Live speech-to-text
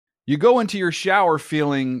You go into your shower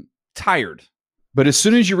feeling tired, but as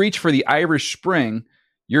soon as you reach for the Irish Spring,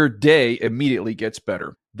 your day immediately gets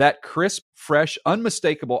better. That crisp, fresh,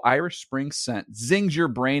 unmistakable Irish Spring scent zings your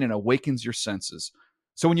brain and awakens your senses.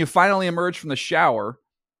 So when you finally emerge from the shower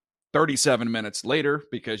 37 minutes later,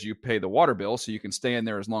 because you pay the water bill so you can stay in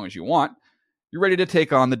there as long as you want, you're ready to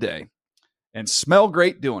take on the day and smell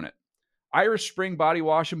great doing it. Irish Spring Body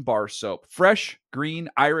Wash and Bar Soap. Fresh, green,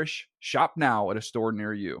 Irish. Shop now at a store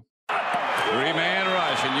near you. Three-man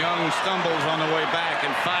rush, and Young stumbles on the way back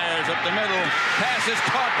and fires up the middle. Pass is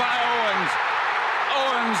caught by Owens.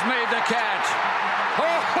 Owens made the catch.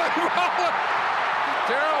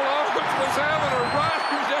 Darrell Owens was having a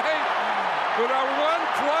rotten day, but on one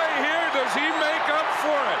play here, does he make up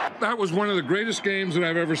for it? That was one of the greatest games that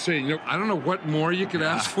I've ever seen. You know, I don't know what more you could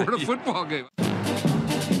ask for in a football game. David.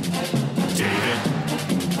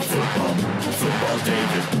 Football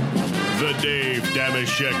David. The Dave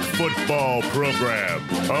Dameshek Football Program.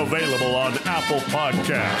 Available on Apple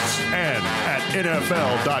Podcasts and at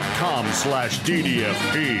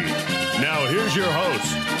NFL.com/DDFP. Now here's your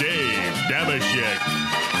host, Dave Dameshek.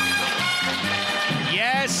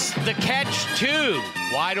 Yes, the catch too.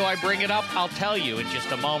 Why do I bring it up? I'll tell you in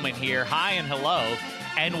just a moment here. Hi and hello,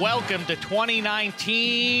 and welcome to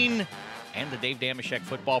 2019 and the Dave Dameshek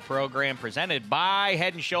Football Program, presented by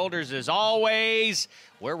Head & Shoulders. As always,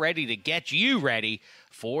 we're ready to get you ready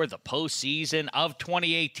for the postseason of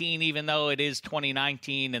 2018, even though it is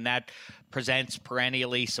 2019, and that presents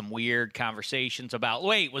perennially some weird conversations about,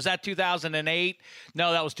 wait, was that 2008?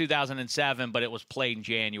 No, that was 2007, but it was played in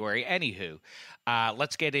January. Anywho,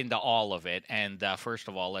 let's get into all of it. And first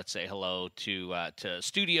of all, let's say hello to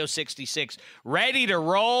Studio 66, ready to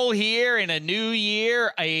roll here in a new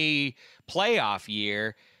year, a playoff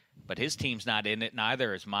year. But his team's not in it,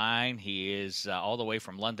 neither is mine. He is all the way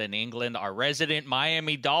from London, England, our resident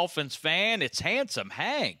Miami Dolphins fan. It's Handsome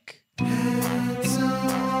Hank.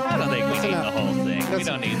 I don't think we need the whole thing. We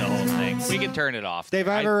don't need the whole thing. We can turn it off. Dave,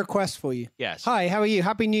 I have a request for you. Yes. Hi, how are you?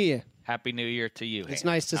 Happy New Year. Happy New Year to you. It's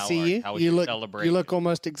nice to How see you. How was you your look celebration? you look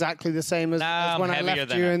almost exactly the same as when I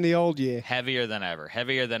left you in the old year. Heavier than ever.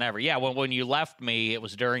 Heavier than ever. Yeah, when you left me, it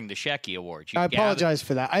was during the Shecky Awards. I apologize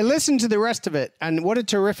for that. I listened to the rest of it, and what a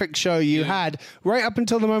terrific show you had, right up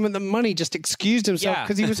until the moment that Money just excused himself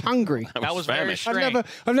because he was hungry. That was very strange.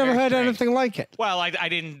 I've never heard anything like it. Well, I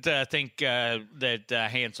didn't think that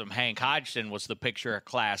Handsome Hank Hodgson was the picture of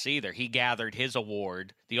class either. He gathered his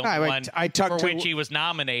award, the only one for which he was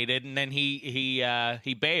nominated, and then he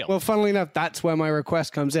bailed. Well, funnily enough, that's where my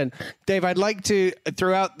request comes in. Dave, I'd like to,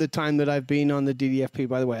 throughout the time that I've been on the DDFP,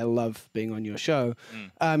 by the way, I love being on your show,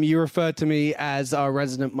 you refer to me as our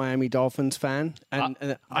resident Miami Dolphins fan.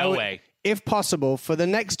 And no way. If possible, for the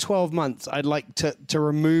next 12 months, I'd like to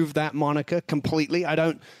remove that moniker completely.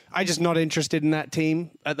 I'm just not interested in that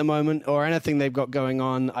team at the moment or anything they've got going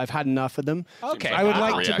on. I've had enough of them. Okay. I would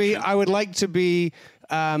like to be,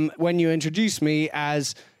 when you introduce me,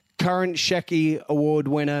 as current Shecky Award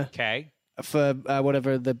winner. Okay. For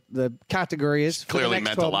whatever the category is. Clearly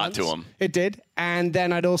meant a lot to him. It did. And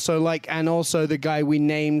then I'd also also the guy we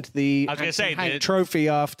named the Hank trophy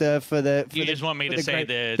after for the. You just want me to say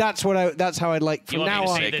the. That's how I'd like from now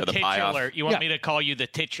on. The titular. You want me to call you the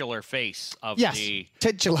titular face of the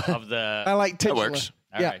titular of the. I like titular. That works.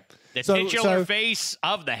 All right. The titular face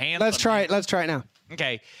of the Handsome. Let's try it. Let's try it now.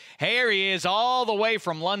 Okay. Here he is all the way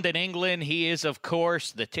from London, England. He is, of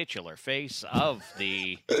course, the titular face of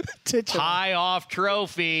the High Off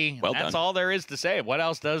Trophy. Well That's done. all there is to say. What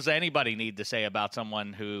else does anybody need to say about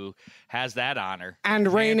someone who has that honor?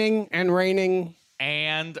 And reigning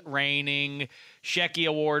Shecky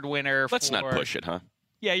Award winner. Let's not push it, huh?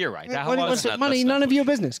 Yeah, you're right. What's it, Money? None of your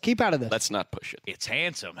business. Keep out of this. Let's not push it. It's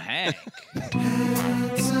Handsome Hank.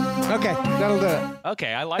 Okay, that'll do it.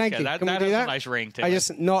 Okay, I like Thank that. you. That Can we has do that? a nice ring to I it.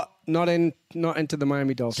 just not into the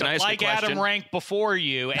Miami Dolphins. Can I ask Like a question? Adam Rank before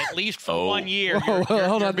you, at least for 1 year.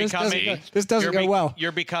 Hold on. This doesn't go well.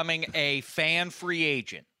 You're becoming a fan free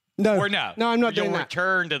agent. No, Or no? I'm not doing You'll that.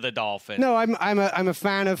 return to the Dolphins. No, I'm a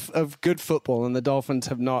fan of good football, and the Dolphins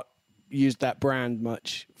have not used that brand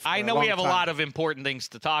much. I know we have a lot of important things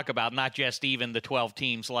to talk about, not just even the 12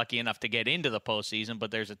 teams lucky enough to get into the postseason,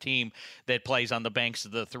 but there's a team that plays on the banks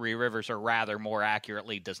of the Three Rivers, or rather, more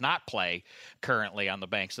accurately, does not play currently on the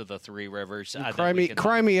banks of the Three Rivers.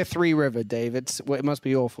 Cry me a Three River, Dave. It must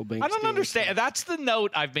be awful being. I don't Steelers understand. fan. That's the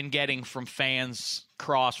note I've been getting from fans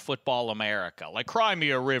across football America. Like, cry me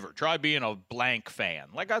a river. Try being a blank fan.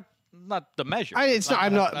 Like, not the measure.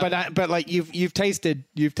 But like you've tasted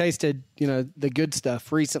the good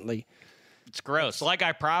stuff recently. It's gross. Like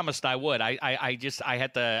I promised I would. I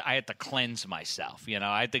had to cleanse myself. You know,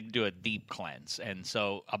 I had to do a deep cleanse, and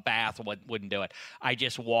so a bath wouldn't do it. I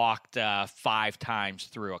just walked 5 times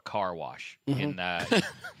through a car wash in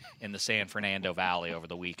the San Fernando Valley over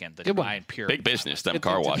the weekend. The giant pure big business. Them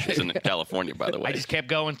car washes in California, by the way. I just kept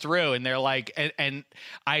going through, and they're like, and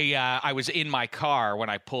I was in my car when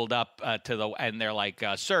I pulled up and they're like,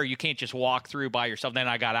 sir, you can't just walk through by yourself. Then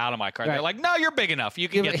I got out of my car. Right. They're like, no, you're big enough. You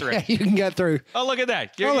can get through. Yeah, you can get through. Oh, look at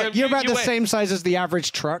that. You're about the same size as the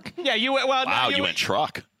average truck. Yeah, you went. Well, wow, you went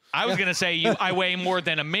truck. I was going to say I weigh more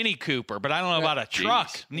than a Mini Cooper, but I don't know about a truck.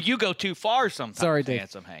 Jeez. You go too far sometimes. Sorry, Dave.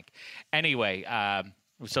 Handsome Hank. Anyway,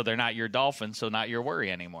 so they're not your Dolphins, so not your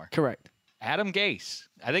worry anymore. Correct. Adam Gase.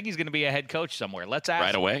 I think he's going to be a head coach somewhere. Let's ask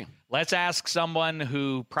right away. Let's ask someone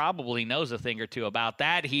who probably knows a thing or two about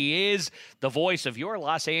that. He is the voice of your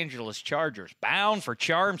Los Angeles Chargers, bound for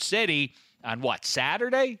Charm City on what,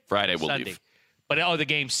 Saturday? Friday we'll Sunday. leave. But the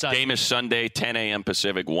game's Sunday. Game is Sunday, 10 a.m.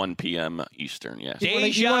 Pacific, 1 p.m. Eastern. Yes.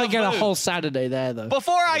 You want to get a whole Saturday there, though.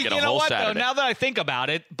 You know what, though? Now that I think about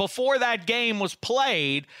it, before that game was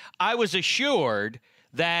played, I was assured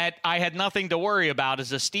that I had nothing to worry about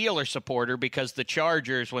as a Steelers supporter because the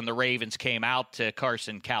Chargers, when the Ravens came out to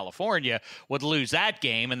Carson, California, would lose that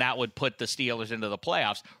game, and that would put the Steelers into the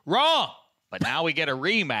playoffs. Wrong! But now we get a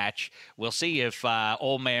rematch. We'll see if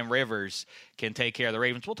Old Man Rivers can take care of the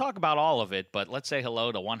Ravens. We'll talk about all of it, but let's say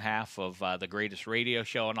hello to one half of the greatest radio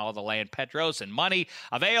show in all the land, Petros and Money,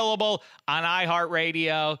 available on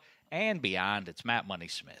iHeartRadio and beyond. It's Matt Money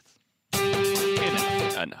Smith.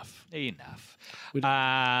 Enough. Do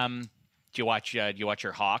you watch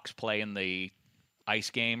your Hawks play in the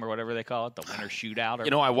ice game or whatever they call it, the winter shootout?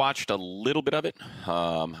 I watched a little bit of it.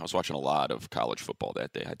 I was watching a lot of college football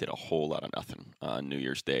that day. I did a whole lot of nothing on New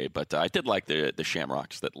Year's Day, but I did like the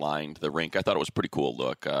shamrocks that lined the rink. I thought it was a pretty cool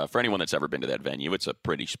look. For anyone that's ever been to that venue, it's a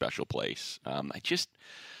pretty special place.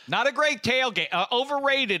 Not a great tailgate.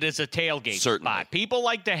 Overrated as a tailgate spot. People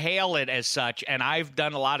like to hail it as such, and I've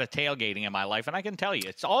done a lot of tailgating in my life, and I can tell you,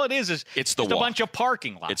 it's just a bunch of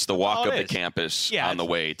parking lots. It's the walk of the campus on the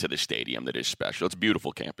way to the stadium that is special. It's a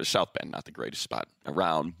beautiful campus. South Bend, not the greatest spot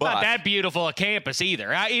around, but not that beautiful a campus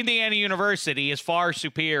either. Indiana University is far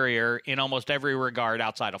superior in almost every regard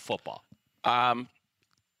outside of football. Yeah,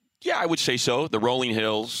 I would say so. The rolling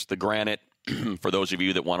hills, the granite. For those of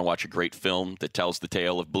you that want to watch a great film that tells the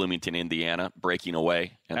tale of Bloomington, Indiana, breaking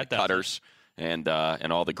away, and the cutters and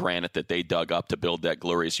all the granite that they dug up to build that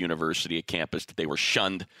glorious university, a campus that they were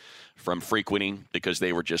shunned from frequenting because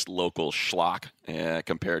they were just local schlock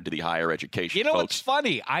compared to the higher education You know folks. What's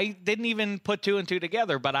funny? I didn't even put 2 and 2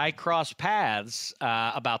 together, but I crossed paths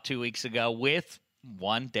about 2 weeks ago with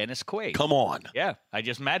one Dennis Quaid. Come on. Yeah, I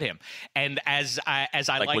just met him. And as I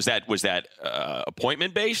was that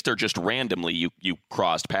appointment based or just randomly you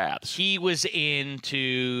crossed paths? He was in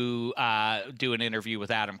to do an interview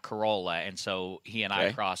with Adam Carolla, and so he and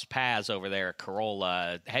I crossed paths over there at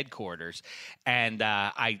Carolla headquarters. And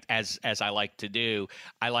I as I like to do,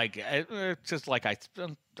 I like just like a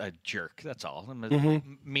jerk. That's all. I'm a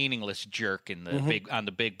meaningless jerk in the on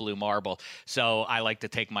the big blue marble. So I like to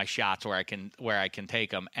take my shots where I can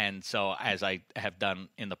take them. And so, as I have done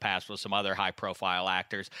in the past with some other high profile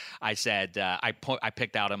actors, I said I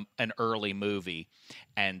picked out an early movie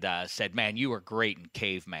and said, "Man, you were great in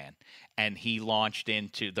Caveman." And he launched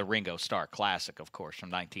into the Ringo Starr classic, of course,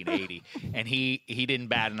 from 1980. And he didn't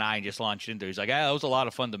bat an eye and just launched into it. He's like, that was a lot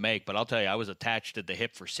of fun to make, but I'll tell you, I was attached at the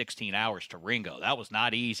hip for 16 hours to Ringo. That was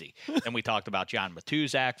not easy. Then we talked about John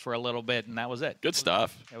Matuzak for a little bit, and that was it. Good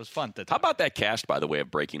stuff. It was fun. How about that cast, by the way,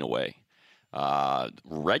 of Breaking Away?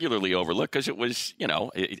 Regularly overlooked because it was,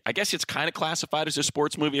 I guess it's kind of classified as a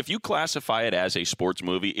sports movie. If you classify it as a sports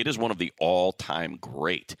movie, it is one of the all-time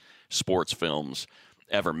great sports films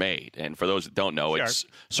ever made. And for those that don't know, it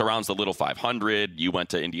surrounds the Little 500. You went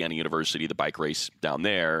to Indiana University, the bike race down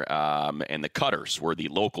there, and the Cutters were the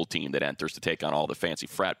local team that enters to take on all the fancy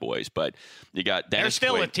frat boys. But you got Dennis They're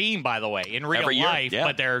still Quaid. a team, by the way, in real life,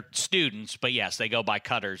 but they're students. But yes, they go by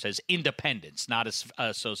Cutters as independents, not as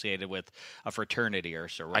associated with a fraternity or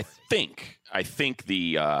sorority. I think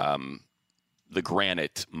the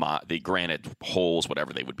granite holes,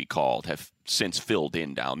 whatever they would be called, have since filled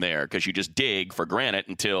in down there because you just dig for granite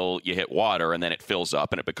until you hit water and then it fills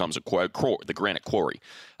up and it becomes the granite quarry.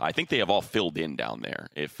 I think they have all filled in down there.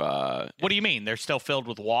 What do you mean? They're still filled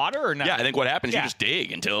with water or not? Yeah, I think what happens, you just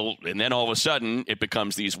dig and then all of a sudden it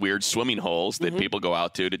becomes these weird swimming holes that people go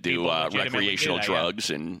out to do recreational drugs.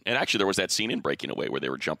 Yeah. And actually there was that scene in Breaking Away where they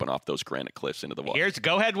were jumping off those granite cliffs into the water.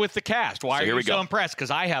 Go ahead with the cast. Why are you so impressed? Because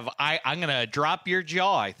I'm going to drop your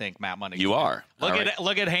jaw, I think, Matt Money. You are.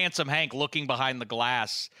 Look at Handsome Hank looking behind the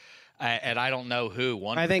glass, and I don't know who.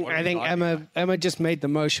 I think Emma just made the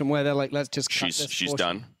motion where they're like, let's just cut this She's portion.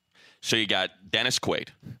 done. So you got Dennis Quaid.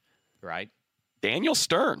 Right. Daniel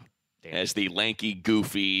Stern as the lanky,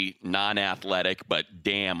 goofy, non-athletic, but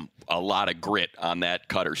damn, a lot of grit on that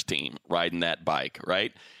Cutters team riding that bike,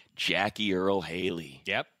 right? Jackie Earle Haley.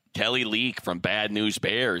 Yep. Kelly Leak from Bad News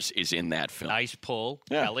Bears is in that film. Nice pull,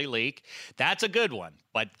 Yeah. Kelly Leak. That's a good one.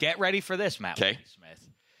 But get ready for this, Matt Okay. Smith.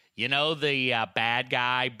 You know the bad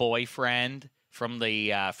guy boyfriend from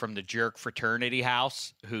the jerk fraternity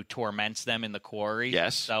house who torments them in the quarry,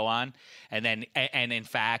 Yes. and so on, and in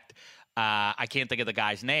fact, I can't think of the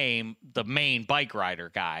guy's name. The main bike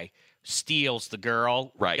rider guy steals the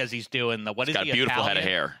girl, Right. Because he's doing the He's got a beautiful head of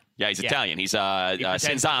hair. Yeah, he's Italian. He's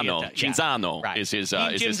Cinzano. Cinzano right. is his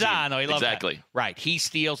Cinzano. He loves exactly. that. Right. He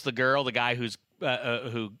steals the girl, the guy who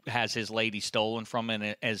has his lady stolen from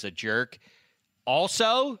him as a jerk.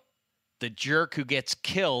 Also, the jerk who gets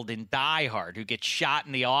killed in Die Hard, who gets shot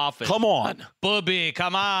in the office. Come on. Booby,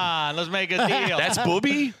 come on. Let's make a deal. That's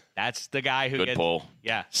Booby? That's the guy who Good gets... pull.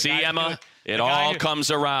 Yeah. See, Emma, it all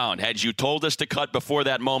comes around. Had you told us to cut before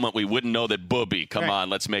that moment, we wouldn't know that Booby. Come on,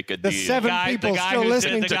 let's make a The deal. 7 guy- the people guy still who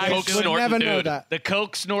listening did the to guy who this would snorting never know dude. that. The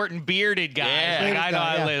Coke snorting bearded guy. Yeah. Like,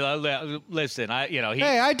 I know. Yeah. Listen, he.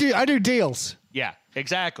 Hey, I do deals. Yeah,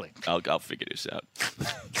 exactly. I'll figure this out.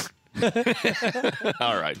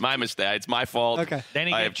 All right, my mistake. It's my fault. Okay. Then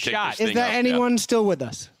he I gets have kicked shot. this Is thing there up. anyone still with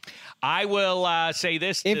us? I will say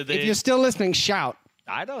this. If you're still listening, shout.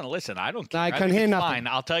 I don't listen. I don't care. I couldn't think hear it's nothing. Fine.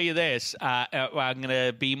 I'll tell you this. I'm going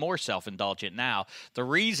to be more self-indulgent now. The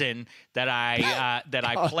reason that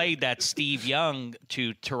I played that Steve Young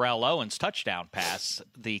to Terrell Owens touchdown pass,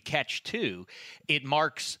 the catch 2, it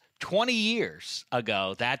marks 20 years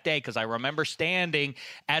ago that day, because I remember standing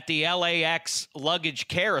at the LAX luggage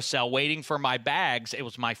carousel waiting for my bags. It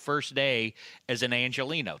was my first day as an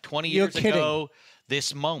Angelino. 20 You're years kidding. ago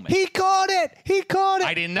this moment. He caught it.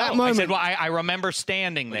 I didn't know. That I moment. said, well, I remember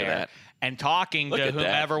standing Look at there that. and talking Look to at that.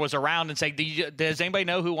 whomever was around and saying, does anybody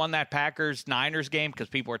know who won that Packers-Niners game? Because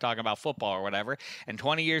people were talking about football or whatever. And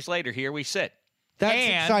 20 years later, here we sit.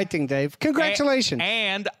 That's exciting, Dave. Congratulations.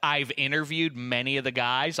 And I've interviewed many of the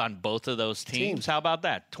guys on both of those teams. How about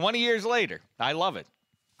that? 20 years later. I love it.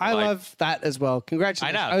 I love that as well.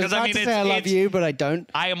 Congratulations. I know, was 'cause, I about mean, to say I love you, but I don't.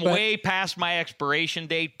 I am But way past my expiration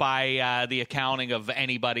date by the accounting of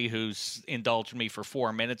anybody who's indulged me for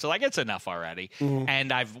 4 minutes. So, like, it's enough already. Mm-hmm.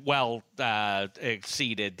 And I've well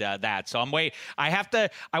exceeded that. So I'm way. I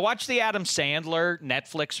watched the Adam Sandler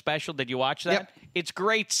Netflix special. Did you watch that? Yep. It's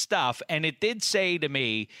great stuff. And it did say to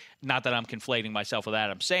me, not that I'm conflating myself with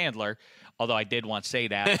Adam Sandler, although I did once say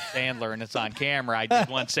to Adam Sandler, and it's on camera, I did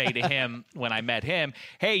once say to him when I met him,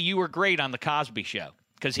 hey, you were great on The Cosby Show.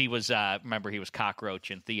 Because he was, remember, he was Cockroach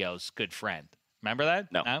and Theo's good friend. Remember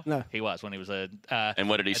that? No. He was when he was a And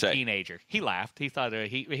what did he say? teenager. He laughed. He thought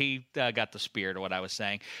he got the spirit of what I was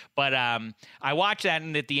saying. But I watched that,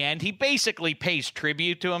 and at the end, he basically pays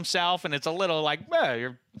tribute to himself, and it's a little like, well,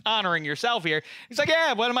 you're honoring yourself here. He's like,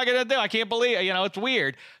 yeah, what am I going to do? I can't believe it. It's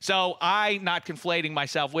weird. So I, not conflating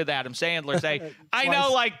myself with Adam Sandler, say, I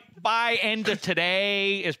know, like, by end of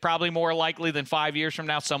today is probably more likely than 5 years from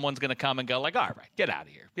now, someone's going to come and go like, all right, get out of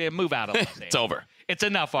here. Yeah, move out of Los Angeles. It's over. It's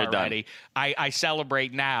enough You're already. I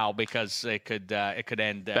celebrate now because it could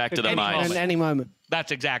end Back to the any mines. moment. at any moment.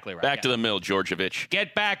 That's exactly right. Back to the mill, Georgievich.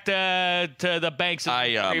 Get back to the banks of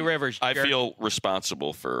the Three Rivers. I jerk. feel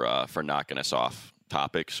responsible for knocking us off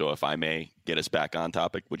topic. So if I may get us back on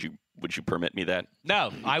topic, would you permit me that?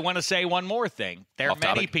 No, I want to say one more thing. There are Off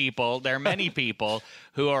topic. many people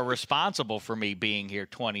who are responsible for me being here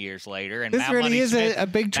 20 years later. And This Matt really Money is Smith, a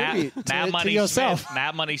big tribute to yourself.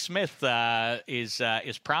 Matt Money Smith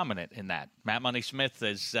is prominent in that. Matt Money Smith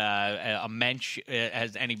is a mensch,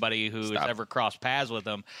 as anybody who has ever crossed paths with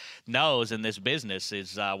him knows in this business,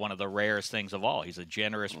 is one of the rarest things of all. He's a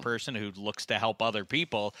generous person who looks to help other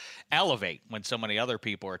people elevate when so many other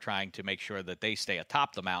people are trying to make sure that they stay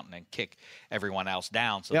atop the mountain and kick everyone else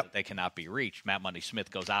down so that they cannot be reached. Matt Money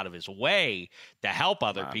Smith goes out of his way to help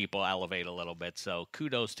other people elevate a little bit. So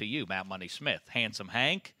kudos to you, Matt Money Smith. Handsome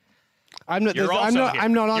Hank. I'm not. You're I'm also not. here.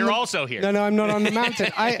 I'm not on. You're the, also here. No, I'm not on the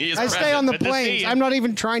mountain. I He is stay present. on the Good to see plains. you. I'm not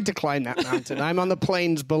even trying to climb that mountain. I'm on the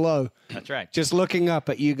plains below, That's right. just looking up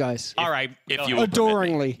at you guys. All right. If go you ahead. will permit me.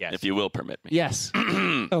 Adoringly. Yes. If you will permit me. Yes.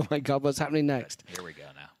 Oh my God, what's happening next? Here we go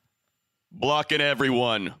now. Blocking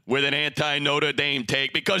everyone with an anti-Notre Dame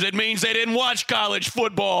take because it means they didn't watch college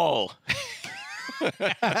football.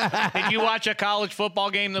 Did you watch a college football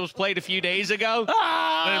game that was played a few days ago?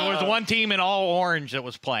 There was one team in all orange that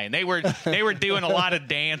was playing. They were doing a lot of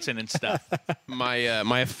dancing and stuff.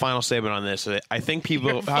 My final statement on this: I think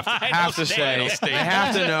people have to say, statement. they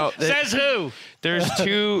have to know. That Says who? There's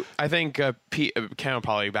two. I think Pete Ken will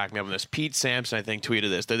probably back me up on this. Pete Sampson, I think, tweeted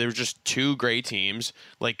this: that there were just 2 great teams,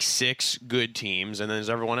 like 6 good teams, and then there's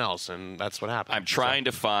everyone else, and that's what happened. I'm trying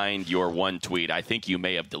to find your one tweet. I think you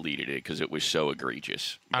may have deleted it because it was so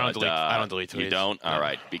egregious. I don't delete tweets. You don't? All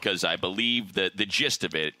right. Because I believe that the gist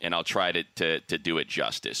of it, and I'll try to do it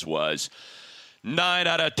justice, was 9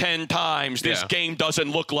 out of 10 times this game doesn't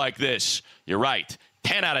look like this. You're right.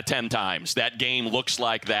 10 out of 10 times that game looks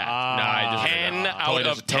like that. No, I 10 out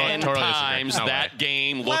of 10 times that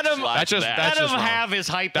game looks like that. Let him have his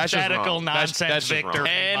hypothetical nonsense victory.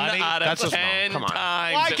 10 out of 10 times.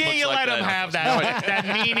 Why can't you let him have that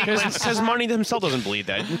meaningless? Because money himself doesn't believe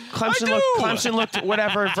that. Clemson looked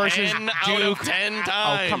whatever versus 10 out Duke. of 10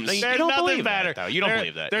 times. There's nothing better. Though. You don't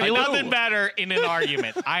believe that. There's nothing better in an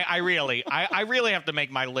argument. I really have to make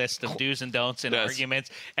my list of do's and don'ts in arguments.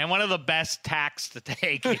 And one of the best tacks to take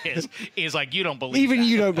is like, you don't believe Even that.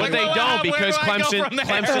 you don't But believe they don't, because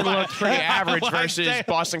Clemson looked pretty Where average do I versus stay?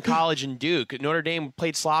 Boston College and Duke. Notre Dame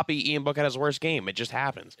played sloppy. Ian Book had his worst game. It just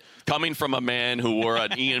happens. Coming from a man who wore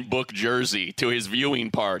an Ian Book jersey to his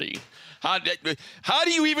viewing party. How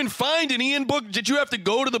do you even find an Ian Book? Did you have to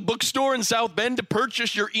go to the bookstore in South Bend to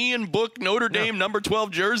purchase your Ian Book Notre Dame number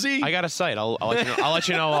 12 jersey? I got a site. I'll let you know. I'll let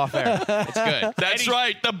you know off air. It's good. That's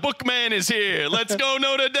right. The bookman is here. Let's go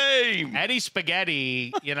Notre Dame. Eddie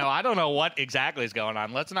Spaghetti, I don't know what exactly is going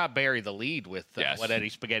on. Let's not bury the lead with what Eddie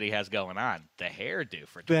Spaghetti has going on. The hairdo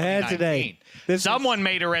for 2019. The hair today. Someone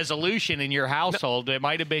made a resolution in your household. It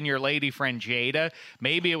might have been your lady friend Jada.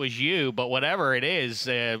 Maybe it was you, but whatever it is,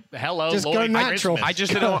 hello, Just Lloyd go natural. Christmas. I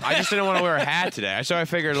just didn't want to wear a hat today. So I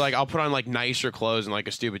figured I'll put on nicer clothes and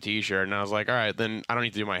a stupid T-shirt. And I was like, all right, then I don't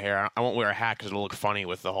need to do my hair. I won't wear a hat because it'll look funny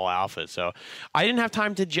with the whole outfit. So I didn't have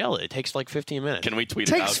time to gel it. It takes 15 minutes. Can we tweet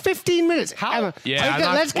it it takes out? 15 minutes. How? Yeah,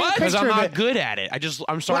 let's get a because picture I'm of not it. good at it.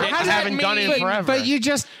 I'm sorry. How I does that haven't done it mean? forever. But you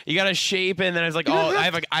got to shape it, and then it's I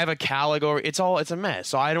have a cowlick over. It's a mess.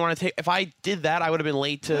 So I don't want to take. If I did that, I would have been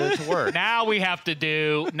late to work. Now we have to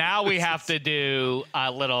do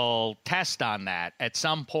a little test on that. At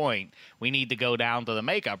some point, we need to go down to the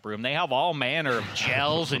makeup room. They have all manner of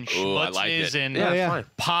gels and schmutzes and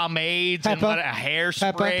pomades and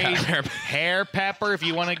hairsprays, hair pepper. If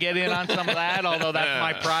you want to get in on some of that, although that's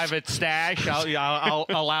my private stash, I'll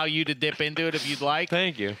allow you to dip into it if you'd like.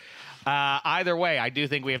 Thank you. Either way, I do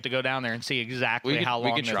think we have to go down there and see exactly how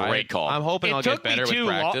long. We could try. Great call. I'm hoping I'll get better with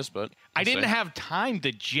practice, but I didn't have time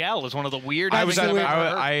to gel. Is one of the weirdest.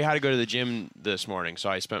 I had to go to the gym this morning, so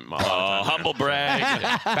I spent my time humble brag.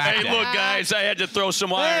 Hey, look, guys, I had to throw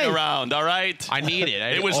some iron around. All right, I need it.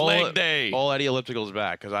 It was leg day. All Eddie Elliptical's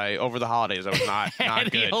back because over the holidays I was not Eddie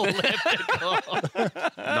good. Elliptical.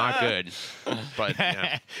 Not good. But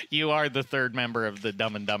you are the third member of the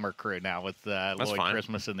Dumb and Dumber crew now with Lloyd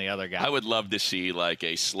Christmas and the other guy. I would love to see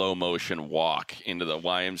a slow motion walk into the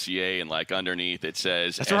YMCA and underneath it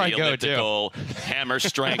says that's where I go too. Hammer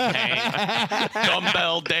strength Hank,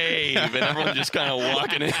 dumbbell Dave, and everyone just kind of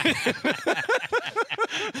walking in.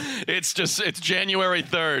 It's January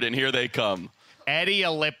 3rd, and here they come. Eddie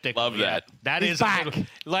Elliptical. Love that. That He's is back.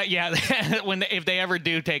 If they ever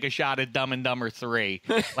do take a shot at Dumb and Dumber 3,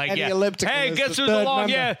 Eddie Elliptical hey, is guess the who's third along?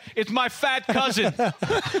 member. Yeah, it's my fat cousin.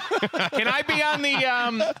 Can I be on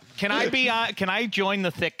the? Can I join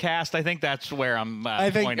the thick cast? I think that's where I'm. I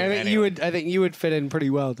think you would fit in pretty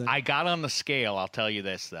well then. I got on the scale. I'll tell you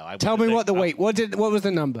this though. Tell me what the weight. What was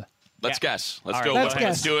the number? Let's guess. Let's All go. right,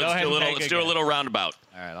 Let's do Go ahead and Let's do a little roundabout.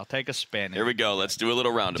 All right, I'll take a spin. Here we go. Let's do a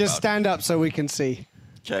little roundabout. Just stand up so we can see.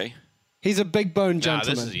 Okay. He's a big bone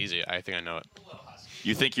gentleman. This is easy. I think I know it.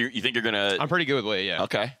 You think you're gonna? I'm pretty good with weight. Yeah.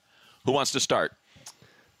 Okay. Who wants to start?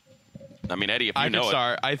 I mean, Eddie, if you I know can it,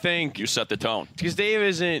 start. I think you set the tone. because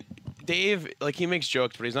Dave he makes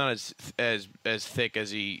jokes, but he's not as thick as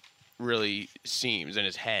he really seems in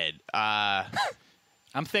his head.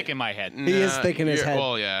 I'm thick in my head. He is thick in his head.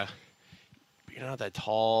 Well, yeah. You're not that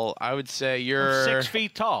tall. I would say you're 6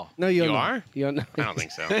 feet tall. No, you're You not. are? You're not. I don't think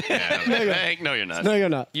so. Yeah, No, you're not. No, you're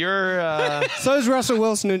not. you're So is Russell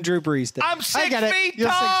Wilson and Drew Brees. I'm I 6 get it. feet You're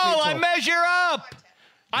 6 feet tall. I tall. measure up.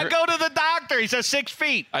 I go to the doctor. He says 6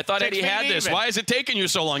 feet. I thought 6 Eddie feet had this. even. Why is it taking you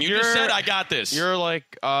so long? You just You're- said I got this. you're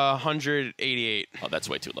like 188. Oh, that's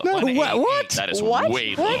way too low. No, 188. what? That is What?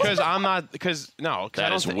 way What? low. Because I'm not. Because no. 'cause I That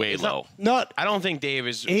don't is think- way it's not- low. Not. I don't think Dave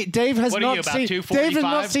is. Dave has What are you, not about seen. 245? Dave has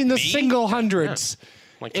not seen the Me? single hundreds.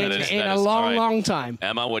 Like in that is a all long, right. long time.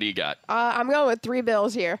 Emma, what do you got? I'm going with 3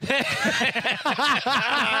 bills here. Seems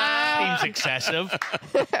excessive.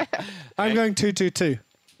 I'm going 222.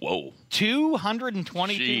 Whoa.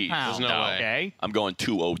 222 Jeez, pounds. there's no way. Okay. I'm going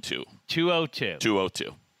 202. 202.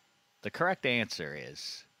 202. The correct answer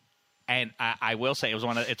is, and I will say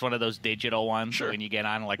it's one of those digital ones. Sure. When you get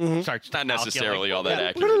on, like starts Not necessarily calculating. all that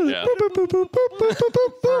accurate. Yeah.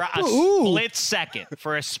 For a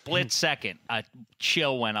Ooh. split second, a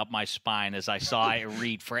chill went up my spine as I saw it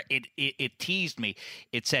read. For it teased me.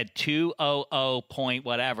 It said 200 point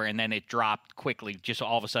whatever, and then it dropped quickly. Just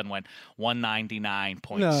all of a sudden went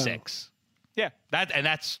 199.6. Yeah,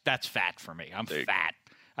 that's fat for me. I'm fat.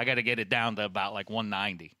 I got to get it down to about like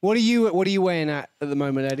 190. What are you weighing at the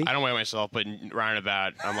moment, Eddie? I don't weigh myself, but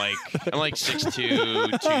roundabout, I'm like 6'2",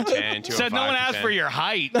 210, 205. So no one asked for your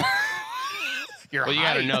height. Your Well, you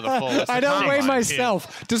height. got to know the full. It's the I don't weigh combine.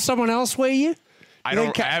 myself. Does someone else weigh you? I Then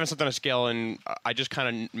don't. ca- I haven't slept on a scale, and I just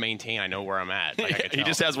kind of maintain. I know where I'm at. Like, I can He tell.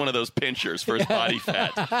 just has one of those pinchers for his body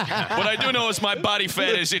fat. What I do know is my body fat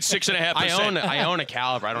is it's 6.5%. I own a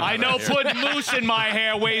caliper. I don't. I have know it here. putting mousse in my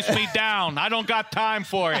hair weighs me down. I don't got time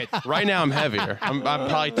for it. Right now, I'm heavier. I'm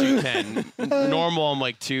probably 210. Normal, I'm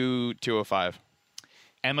like 205.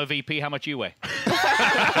 Emma VP, how much you weigh?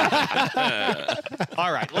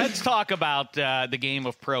 All right, let's talk about the game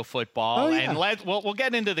of pro football, and we'll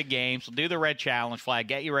get into the games. We'll do the red challenge flag,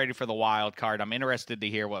 get you ready for the wild card. I'm interested to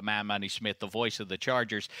hear what Matt Money Smith, the voice of the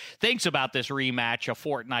Chargers, thinks about this rematch a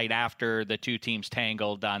fortnight after the two teams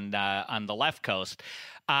tangled on the left coast.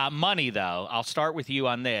 Money, though, I'll start with you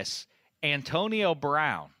on this. Antonio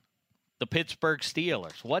Brown, the Pittsburgh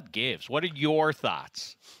Steelers. What gives? What are your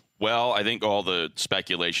thoughts? Well, I think all the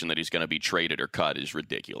speculation that he's going to be traded or cut is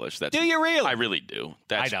ridiculous. Do you really? I really do.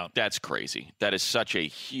 I don't. That's crazy. That is such a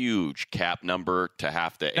huge cap number to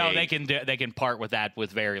have to. No, they can part with that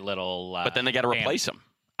with very little. But then they got to replace him.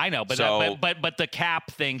 I know, but So- but the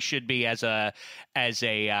cap thing should be as a It's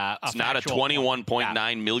not a factual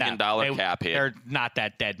 $21.9 million cap hit. They're not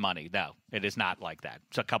that dead money. No, it is not like that.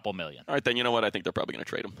 It's a couple million. All right, then you know what? I think they're probably going to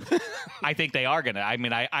trade him. I think they are gonna. I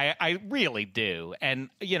mean, I really do. And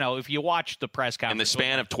you know, if you watch the press conference In the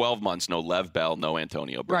span of 12 months, no Lev Bell, no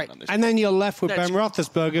Antonio Brown Right, on this. and then you're left with That's Ben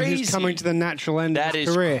Roethlisberger, crazy. who's coming to the natural end That of his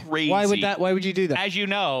is career. crazy. Why would you do that? as you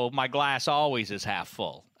know, my glass always is half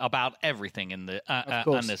full about everything in the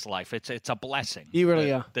course. on this life. It's a blessing. You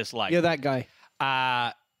really are. This life. You're that guy.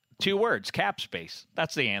 2 words: cap space.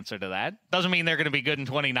 That's the answer to that. Doesn't mean they're going to be good in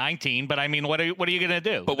 2019, but I mean, what are you going to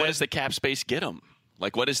do? But what does the cap space get him?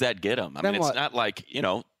 Like, what does that get him? I Then mean, it's what? not like,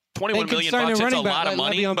 $21 They could million sign a bucks. It's a running back lot of like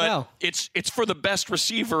money, Le'Veon but Bell. it's for the best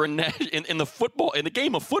receiver in the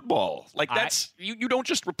game of football. Like, that's you don't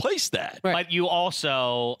just replace that. Right. But you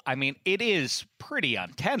also, I mean, it is pretty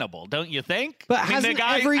untenable, don't you think? But I mean, the hasn't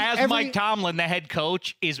guy, every- Mike Tomlin, the head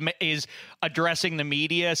coach, is addressing the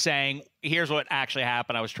media, saying, "Here's what actually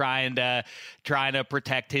happened. I was trying to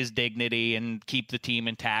protect his dignity and keep the team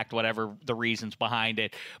intact, whatever the reasons behind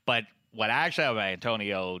it." But what actually happened,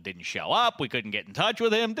 Antonio didn't show up. We couldn't get in touch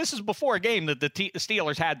with him. This is before a game that the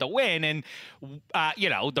Steelers had to win. And,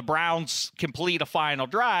 the Browns complete a final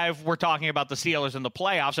drive. We're talking about the Steelers in the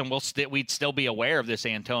playoffs, and we'd still be aware of this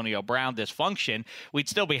Antonio Brown dysfunction. We'd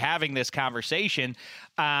still be having this conversation.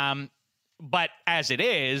 But as it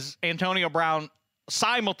is, Antonio Brown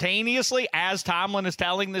simultaneously, as Tomlin is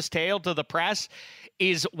telling this tale to the press,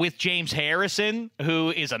 is with James Harrison, who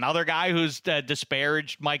is another guy who's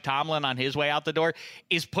disparaged Mike Tomlin on his way out the door,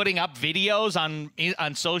 is putting up videos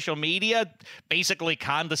on social media, basically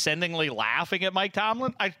condescendingly laughing at Mike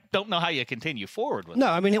Tomlin. I don't know how you continue forward with No,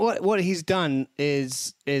 I mean what he's done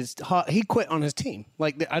is he quit on his team.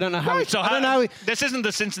 Like I don't know how. Right, so I don't know. How this isn't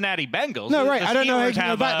the Cincinnati Bengals. No, right. The I don't know how you Steelers know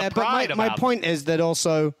have, about that. pride But my about point is that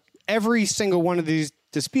also every single one of these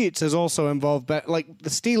disputes has also involved like the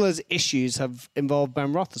Steelers' issues have involved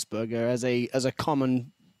Ben Roethlisberger as a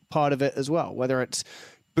common part of it as well. Whether it's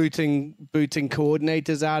booting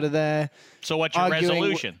coordinators out of there. So what's your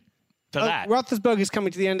resolution to that? Roethlisberger's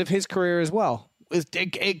coming to the end of his career as well.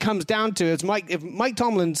 It comes down to if Mike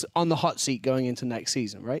Tomlin's on the hot seat going into next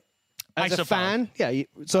season, right? As a suppose. fan, yeah.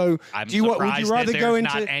 So I'm would you surprised rather that go there's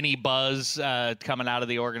into not any buzz coming out of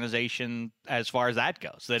the organization as far as that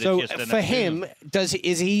goes? That so it's just for him,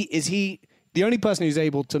 is he the only person who's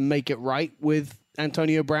able to make it right with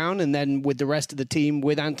Antonio Brown, and then with the rest of the team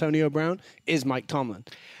with Antonio Brown is Mike Tomlin.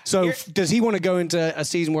 So does he want to go into a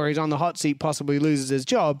season where he's on the hot seat, possibly loses his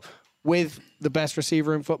job, with the best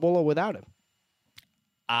receiver in football or without him?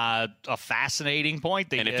 a fascinating point.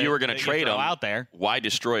 That And if you were going to trade him out there, why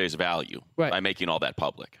destroy his value by making all that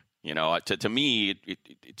public? You know, to me,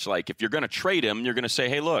 it's like if you're going to trade him, you're going to say,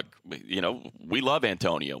 hey, look, you know, we love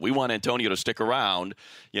Antonio. We want Antonio to stick around,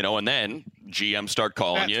 you know, and then GM start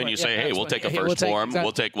calling you and you say, hey, we'll take a first for him.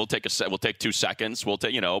 We'll take 2 seconds. We'll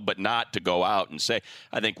take, you know, but not to go out and say.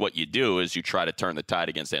 I think what you do is you try to turn the tide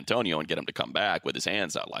against Antonio and get him to come back with his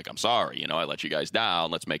hands out, like, I'm sorry, you know, I let you guys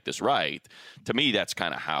down. Let's make this right. To me, that's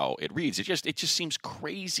kind of how it reads. It just seems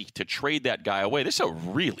crazy to trade that guy away. This is a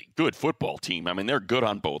really good football team. I mean, they're good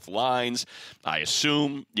on both lines. I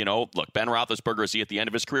assume, you know, look, Ben Roethlisberger, is he at the end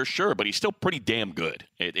of his career? Sure, but he's still pretty damn good.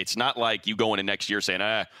 It's not like you go into next year saying,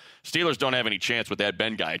 Steelers don't have any chance with that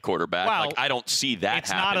Ben guy at quarterback. Well, like, I don't see that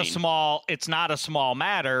happening. It's not a small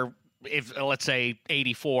matter. If, let's say,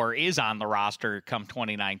 84 is on the roster come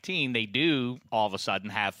 2019, they do all of a sudden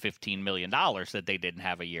have $15 million that they didn't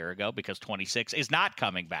have a year ago because 26 is not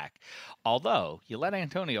coming back. Although, you let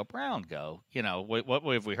Antonio Brown go, you know, what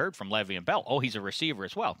have we heard from Le'Veon Bell? Oh, he's a receiver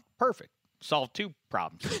as well. Perfect. Solve 2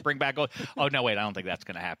 problems. Bring back, oh, no, wait, I don't think that's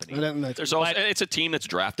going to happen either. It's a team that's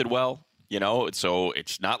drafted well. You know, so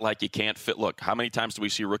it's not like you can't fit. Look, how many times do we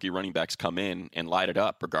see rookie running backs come in and light it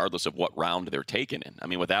up, regardless of what round they're taken in? I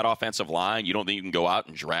mean, with that offensive line, you don't think you can go out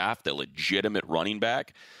and draft a legitimate running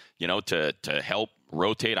back, you know, to help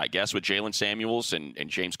rotate, I guess, with Jalen Samuels and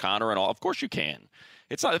James Conner and all? Of course you can.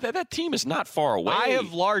 It's not that team is not far away. I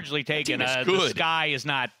have largely taken the sky is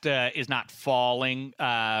not falling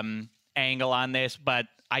angle on this, but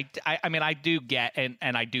I mean, I do get and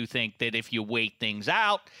I do think that if you wait things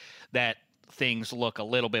out, that things look a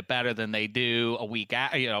little bit better than they do a week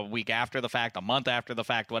after the fact, a month after the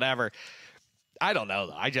fact, whatever. I don't know,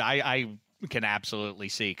 though. I can absolutely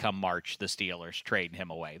see come March the Steelers trading him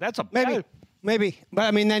away. That's a maybe. But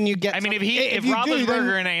I mean, then you get. I mean, if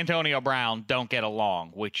Roethlisberger and Antonio Brown don't get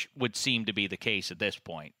along, which would seem to be the case at this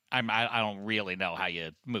point, I don't really know how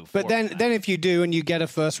you move forward. But then if you do and you get a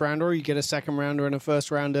first rounder or you get a second rounder and a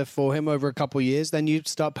first rounder for him over a couple of years, then you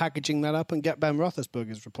start packaging that up and get Ben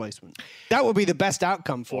Roethlisberger's replacement. That would be the best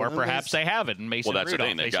outcome for them. Or perhaps they have it. And Mason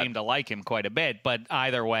Rudolph, they seem to like him quite a bit. But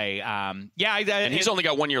either way, and he's only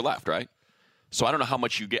got 1 year left, right? So I don't know how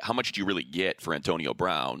much you get. How much do you really get for Antonio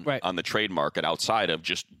Brown on the trade market outside of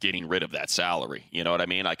just getting rid of that salary? You know what I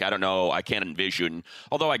mean? Like, I don't know. I can't envision.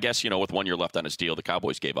 Although I guess, you know, with 1 year left on his deal, the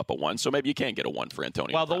Cowboys gave up a 1, so maybe you can't get a 1 for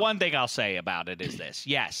Antonio. Well, Brown. The one thing I'll say about it is this: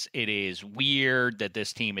 yes, it is weird that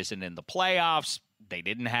this team isn't in the playoffs. They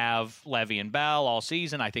didn't have Le'Veon Bell all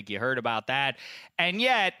season. I think you heard about that, and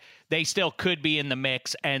yet they still could be in the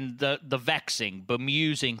mix. And the vexing,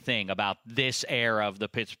 bemusing thing about this era of the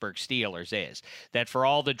Pittsburgh Steelers is that for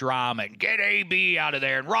all the drama and get AB out of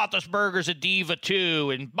there and Roethlisberger's a diva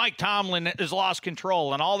too and Mike Tomlin has lost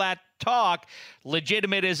control and all that talk,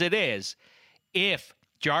 legitimate as it is, if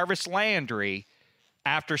Jarvis Landry,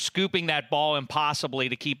 after scooping that ball impossibly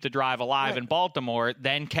to keep the drive alive in Baltimore,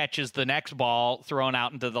 then catches the next ball thrown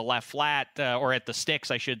out into the left flat, or at the sticks,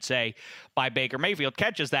 I should say, by Baker Mayfield,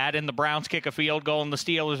 catches that, and the Browns kick a field goal, and the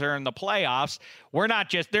Steelers are in the playoffs.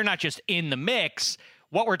 They're not just in the mix.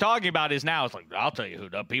 What we're talking about is now, it's like, I'll tell you who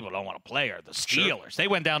the people don't want to play are the Steelers. Sure. They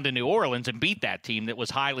went down to New Orleans and beat that team that was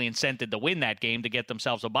highly incented to win that game to get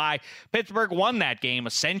themselves a bye. Pittsburgh won that game,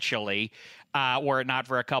 essentially, were it not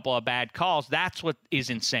for a couple of bad calls. That's what is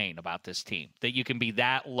insane about this team, that you can be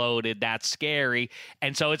that loaded, that scary.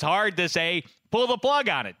 And so it's hard to say, pull the plug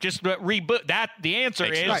on it. Just reboot. The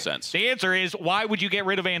answer is, why would you get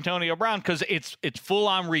rid of Antonio Brown? Because it's full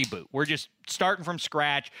on reboot. We're just starting from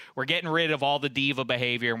scratch. We're getting rid of all the diva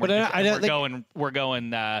behavior, and we're going.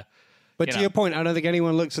 But to your point, I don't think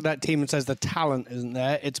anyone looks at that team and says the talent isn't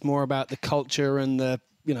there. It's more about the culture and the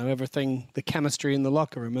everything, the chemistry in the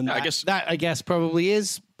locker room. And I guess probably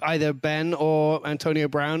is either Ben or Antonio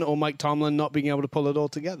Brown or Mike Tomlin not being able to pull it all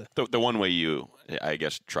together. The one way you, I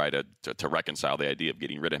guess, try to reconcile the idea of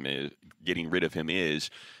getting rid of him is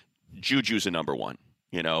Juju's a number 1.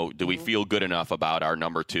 You know, do we feel good enough about our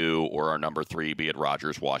number 2 or our number 3, be it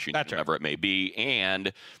Rodgers, Washington, whatever it may be?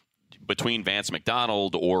 And between Vance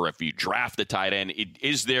McDonald or if you draft the tight end,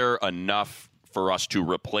 is there enough for us to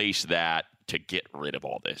replace that, to get rid of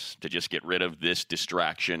all this, to just get rid of this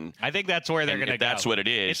distraction? I think that's where they're going to go. That's what it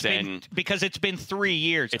is. Because it's been 3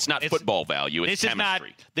 years. It's not football value. It's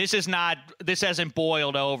chemistry. This hasn't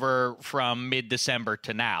boiled over from mid-December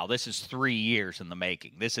to now. This is 3 years in the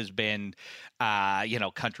making. This has been,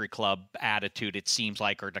 country club attitude, it seems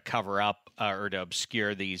like, or to cover up or to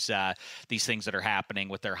obscure these things that are happening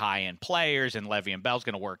with their high-end players. And Le'Veon Bell's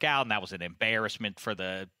going to work out, and that was an embarrassment for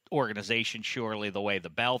the organization, surely, the way the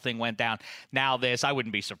Bell thing went down. Now this, I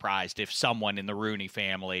wouldn't be surprised if someone in the Rooney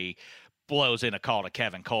family blows in a call to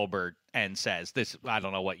Kevin Colbert and says, "This, I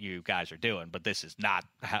don't know what you guys are doing, but this is not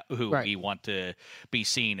who we want to be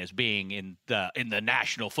seen as being in the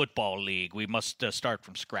National Football League. We must start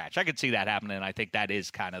from scratch." I could see that happening, and I think that is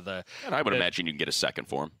kind of the. And I would imagine you can get a second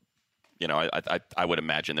for him. You know, I would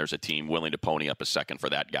imagine there's a team willing to pony up a second for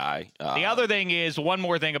that guy. The other thing is, one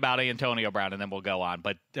more thing about Antonio Brown, and then we'll go on,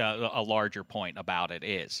 but a larger point about it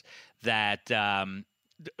is that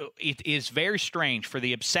it is very strange for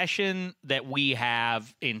the obsession that we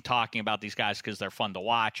have in talking about these guys because they're fun to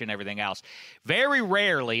watch and everything else. Very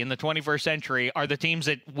rarely in the 21st century are the teams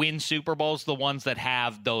that win Super Bowls the ones that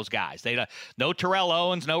have those guys. No Terrell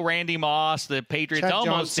Owens, no Randy Moss. The Patriots Chad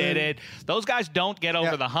almost Johnson. did it. Those guys don't get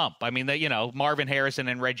over the hump. I mean, Marvin Harrison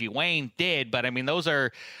and Reggie Wayne did, but I mean, those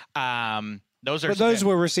are. But those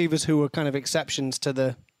were receivers who were kind of exceptions to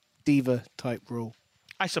the diva type rule.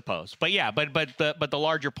 I suppose. But yeah, but the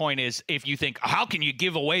larger point is, if you think, how can you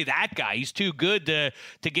give away that guy? He's too good to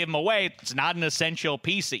give him away. It's not an essential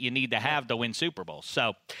piece that you need to have to win Super Bowls.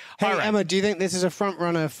 So, hey, all right. Emma, do you think this is a front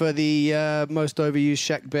runner for the most overused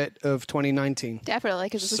Sheck bit of 2019? Definitely,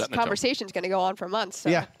 because this conversation is going to go on for months.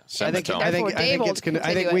 So. Yeah. I think it's going to.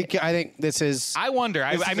 I think this is. I wonder.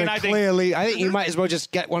 I think you might as well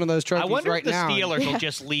just get one of those trophies right now. I wonder if the Steelers will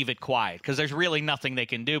just leave it quiet, because there's really nothing they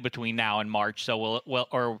can do between now and March. So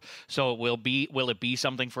will it be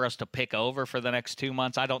something for us to pick over for the next 2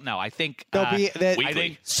 months? I don't know. I think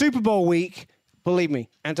Super Bowl week. Believe me,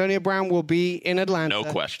 Antonio Brown will be in Atlanta. No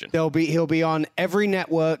question. He'll be on every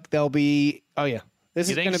network. They'll be. Oh yeah. This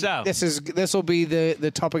will be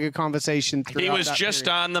the topic of conversation. He was just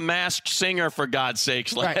on The Masked Singer, for God's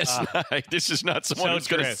sakes, last night. This is not someone who's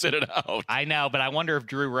going to sit it out. I know, but I wonder if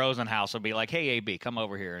Drew Rosenhaus will be like, "Hey, AB, come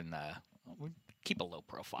over here and keep a low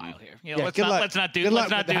profile here. Let's not do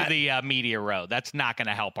the media row. That's not going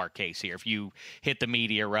to help our case here. If you hit the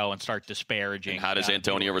media row and start disparaging, and how does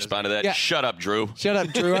Antonio respond to that? Yeah. Shut up, Drew. Shut up,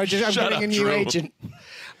 Drew. I'm getting a new agent.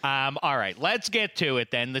 All right, let's get to it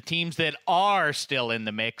then. The teams that are still in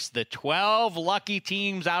the mix, the 12 lucky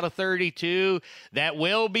teams out of 32 that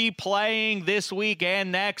will be playing this week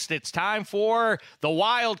and next. It's time for the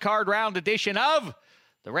wild card round edition of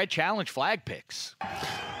the Red Challenge Flag Picks.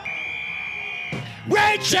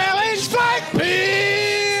 Red Challenge Flag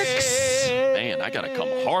Picks! Man, I got to come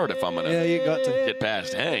hard if I'm going to you got to get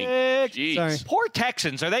past Hank. Jeez. Sorry. Poor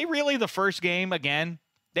Texans. Are they really the first game again?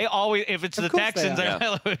 They always, if it's the Texans,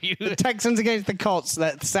 the Texans against the Colts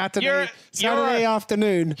that Saturday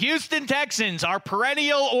afternoon. Houston Texans are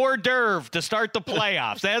perennial hors d'oeuvre to start the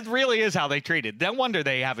playoffs. That really is how they treat it. No wonder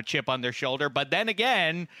they have a chip on their shoulder. But then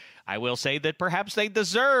again, I will say that perhaps they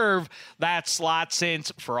deserve that slot,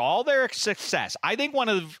 since for all their success, I think one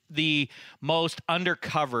of the most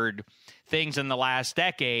undercovered things in the last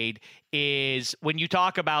decade is when you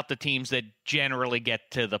talk about the teams that generally get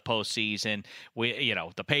to the postseason.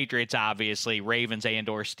 The Patriots, obviously, Ravens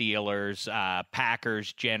and/or Steelers,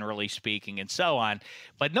 Packers, generally speaking, and so on.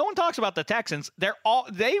 But no one talks about the Texans.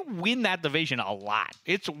 They win that division a lot.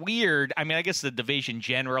 It's weird. I mean, I guess the division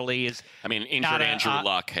generally is. I mean, injured Andrew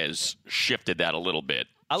Luck has shifted that a little bit.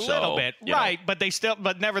 A little bit, right? But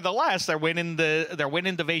nevertheless, they're winning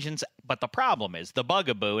divisions. But the problem is, the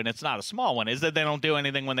bugaboo, and it's not a small one, is that they don't do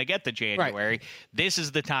anything when they get to January. Right. This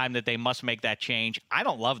is the time that they must make that change. I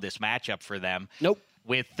don't love this matchup for them. Nope.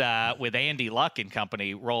 With Andy Luck and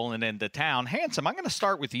company rolling into town. Handsome, I'm going to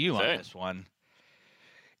start with you on this one.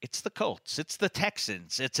 It's the Colts. It's the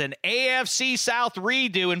Texans. It's an AFC South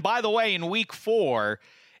redo. And by the way, in Week 4.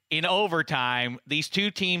 In overtime, these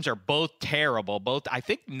two teams are both terrible. I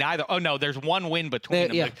think neither. Oh, no, there's one win between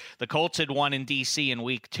them. Yeah. The Colts had won in D.C. in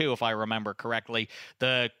Week 2, if I remember correctly.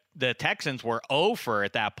 The Texans were 0-for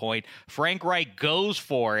at that point. Frank Reich goes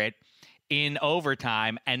for it in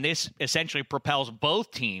overtime, and this essentially propels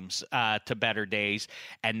both teams to better days.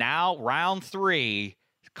 And now, round 3,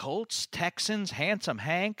 Colts, Texans, Handsome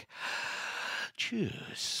Hank.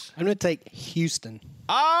 Choose. I'm going to take Houston.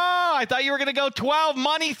 Oh, I thought you were going to go 12.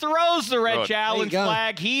 Money throws the Red Challenge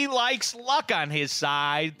flag. He likes Luck on his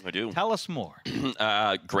side. I do. Tell us more.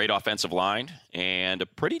 Great offensive line and a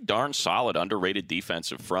pretty darn solid, underrated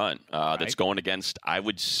defensive front that's going against, I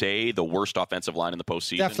would say, the worst offensive line in the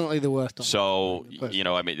postseason. Definitely the worst. So,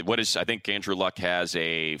 I think Andrew Luck has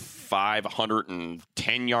a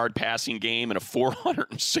 510-yard passing game and a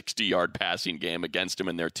 460-yard passing game against him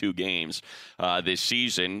in their 2 games this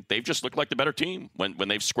season. They've just looked like the better team when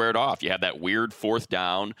they've squared off. You have that weird 4th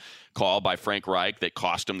down call by Frank Reich that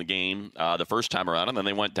cost them the game the first time around, and then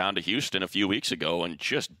they went down to Houston a few weeks ago and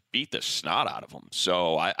just beat the snot out of them.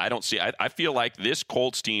 So I don't see. I feel like this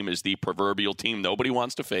Colts team is the proverbial team nobody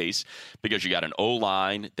wants to face because you got an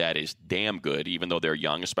O-line that is damn good, even though they're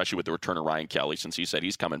young, especially with the return of Ryan Kelly since he said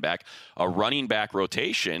he's coming back. A running back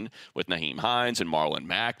rotation with Nyheim Hines and Marlon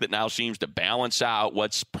Mack that now seems to balance out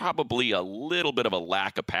what's probably a little bit of a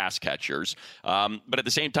lack of pass catchers. But at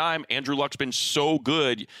the same time, Andrew Luck's been so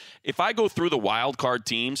good. If I go through the wild card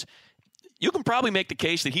teams, you can probably make the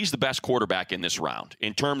case that he's the best quarterback in this round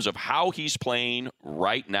in terms of how he's playing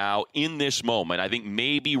right now in this moment. I think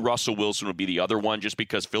maybe Russell Wilson would be the other one just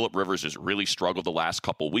because Phillip Rivers has really struggled the last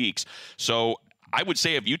couple weeks. So I would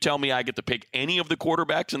say if you tell me I get to pick any of the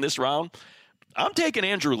quarterbacks in this round, I'm taking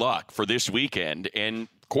Andrew Luck for this weekend. And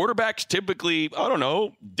quarterbacks typically, I don't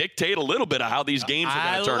know, dictate a little bit of how these games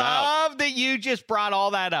are going to turn out. I love that you just brought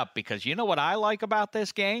all that up because you know what I like about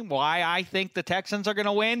this game? Why I think the Texans are going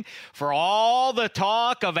to win? For all the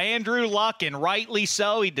talk of Andrew Luck, and rightly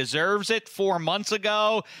so, he deserves it 4 months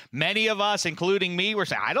ago. Many of us, including me, were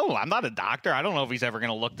saying, I'm not a doctor. I don't know if he's ever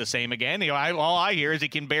going to look the same again. All I hear is he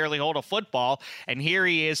can barely hold a football, and here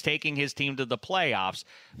he is taking his team to the playoffs.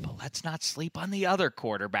 But let's not sleep on the other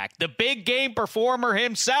quarterback, the big game performer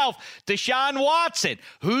himself, Deshaun Watson.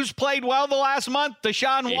 Who's played well the last month?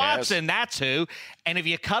 Deshaun Watson. That's who. And if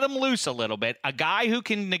you cut him loose a little bit, a guy who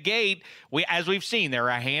can negate, as we've seen, there are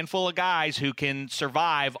a handful of guys who can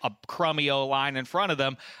survive a crummy O-line in front of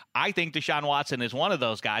them. I think Deshaun Watson is one of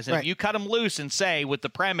those guys. And if you cut him loose and say, with the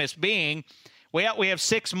premise being, we have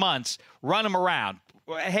 6 months, run him around.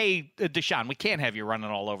 Hey, Deshaun, we can't have you running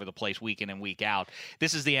all over the place week in and week out.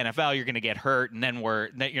 This is the NFL. You're going to get hurt, and then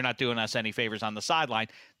you're not doing us any favors on the sideline.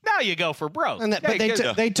 Now you go for broke. And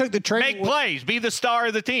they took the training. Make plays. Be the star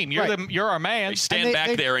of the team. You're our man. They stand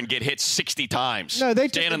back there and get hit 60 times. No, they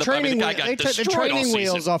took the training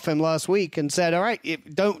wheels off him last week and said, all right,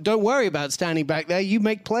 don't worry about standing back there. You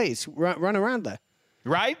make plays. Run around there.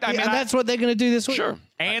 Right? And that's what they're going to do this week. Sure.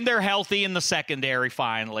 And they're healthy in the secondary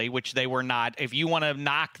finally, which they were not. If you want to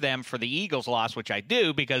knock them for the Eagles loss, which I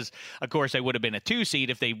do, because, of course, they would have been a 2 seed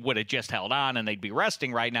if they would have just held on and they'd be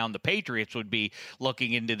resting right now, and the Patriots would be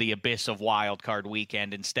looking into the abyss of wild card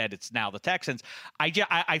weekend. Instead, it's now the Texans.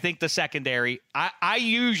 I think the secondary, I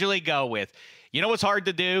usually go with, you know what's hard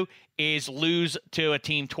to do is lose to a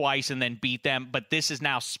team twice and then beat them. But this is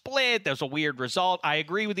now split. There's a weird result. I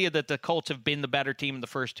agree with you that the Colts have been the better team in the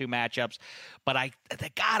first 2 matchups. But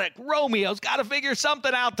Romeo's got to figure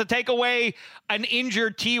something out to take away an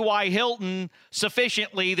injured T.Y. Hilton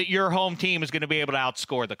sufficiently that your home team is going to be able to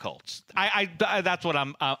outscore the Colts. That's what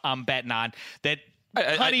I'm betting on. That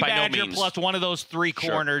Honey Badger plus one of those 3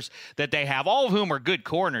 corners that they have, all of whom are good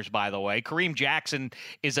corners, by the way. Kareem Jackson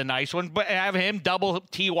is a nice one, but have him double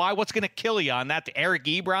T.Y. What's going to kill you on that? Eric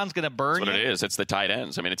Ebron's going to burn you? That's what it is. It's the tight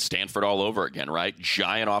ends. I mean, it's Stanford all over again, right?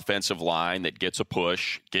 Giant offensive line that gets a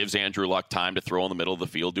push, gives Andrew Luck time to throw in the middle of the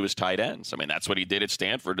field to his tight ends. I mean, that's what he did at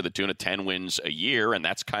Stanford to the tune of 10 wins a year, and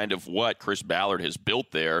that's kind of what Chris Ballard has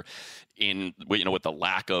built there with the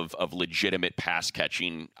lack of legitimate pass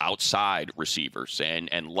catching outside receivers,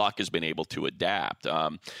 and Luck has been able to adapt.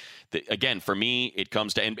 Again, for me, it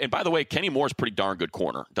comes to, and by the way, Kenny Moore's a pretty darn good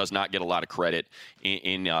corner. Does not get a lot of credit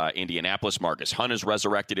in Indianapolis. Marcus Hunt has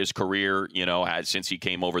resurrected his career, since he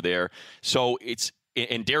came over there. So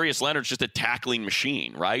and Darius Leonard's just a tackling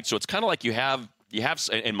machine, right? So it's kind of like you have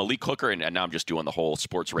and Malik Hooker, and now I'm just doing the whole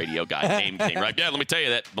sports radio guy name thing, right? Yeah, let me tell you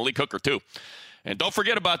that Malik Hooker too. And don't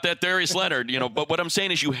forget about that Darius Leonard, But what I'm saying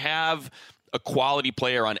is you have a quality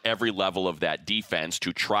player on every level of that defense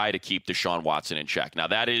to try to keep Deshaun Watson in check. Now,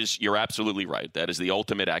 you're absolutely right. That is the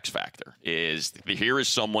ultimate X factor. Here is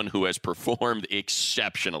someone who has performed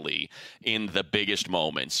exceptionally in the biggest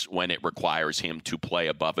moments when it requires him to play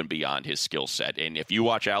above and beyond his skill set. And if you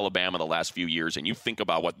watch Alabama the last few years and you think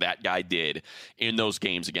about what that guy did in those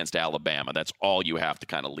games against Alabama, that's all you have to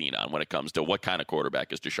kind of lean on when it comes to what kind of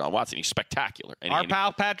quarterback is Deshaun Watson. He's spectacular. Our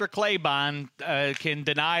pal Patrick Claybon can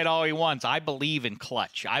deny it all he wants. I believe in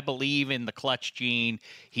clutch. I believe in the clutch gene.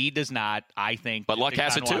 He does not, I think. But Luck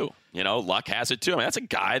has it too. Luck has it too. I mean, that's a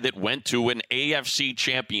guy that went to an AFC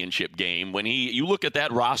championship game. When you look at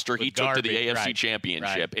that roster, he took to the AFC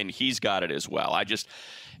championship, and he's got it as well.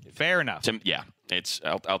 Fair enough.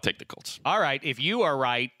 I'll take the Colts. All right. If you are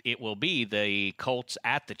right, it will be the Colts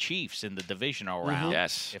at the Chiefs in the divisional round.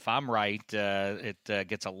 Yes. If I'm right, it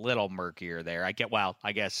gets a little murkier there. I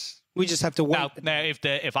guess. We just have to wait. Now,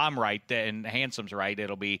 if I'm right and Handsome's right,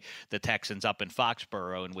 it'll be the Texans up in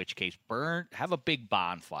Foxborough, in which case have a big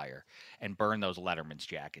bonfire and burn those Letterman's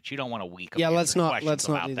jackets. You don't want to weaken. Yeah, let's not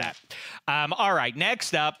do that. All right,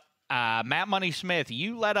 next up, Matt Money Smith,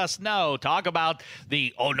 you let us know. Talk about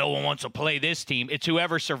no one wants to play this team. It's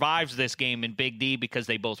whoever survives this game in Big D because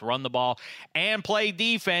they both run the ball and play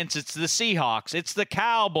defense. It's the Seahawks. It's the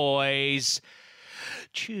Cowboys.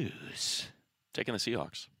 Choose. Taking the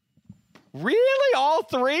Seahawks. Really? All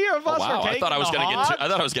three of us are taking I thought I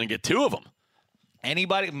was going to get two of them.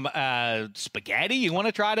 Anybody? Spaghetti, you want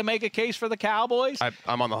to try to make a case for the Cowboys?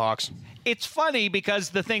 I'm on the Hawks. It's funny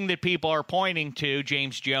because the thing that people are pointing to,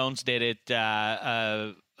 James Jones did it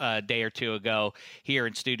a day or two ago here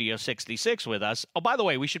in Studio 66 with us. Oh, by the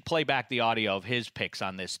way, we should play back the audio of his picks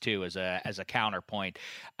on this too as a counterpoint.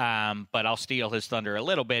 But I'll steal his thunder a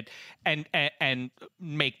little bit and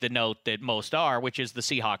make the note that most are, which is the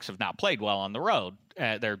Seahawks have not played well on the road.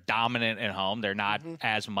 They're dominant at home. They're not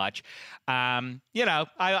as much. I'm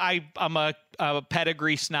a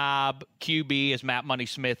pedigree snob. QB, as Matt Money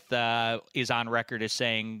Smith is on record as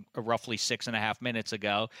saying roughly 6.5 minutes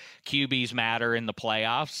ago. QBs matter in the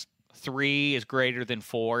playoffs. 3 is greater than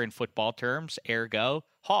 4 in football terms. Ergo,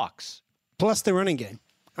 Hawks. Plus the running game.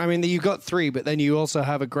 I mean, you've got 3, but then you also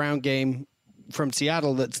have a ground game from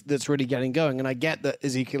Seattle that's really getting going. And I get that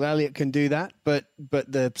Ezekiel Elliott can do that, but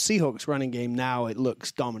the Seahawks running game now, it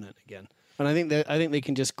looks dominant again. And I think they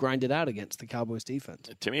can just grind it out against the Cowboys defense.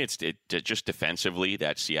 To me, it's just defensively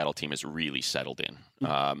that Seattle team has really settled in.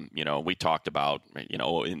 We talked about,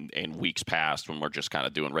 in weeks past when we're just kind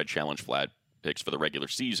of doing red challenge flag picks for the regular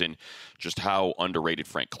season, just how underrated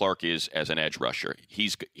Frank Clark is as an edge rusher.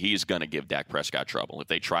 He's going to give Dak Prescott trouble. If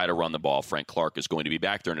they try to run the ball, Frank Clark is going to be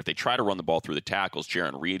back there. And if they try to run the ball through the tackles,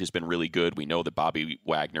 Jaron Reed has been really good. We know that Bobby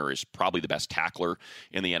Wagner is probably the best tackler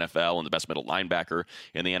in the NFL and the best middle linebacker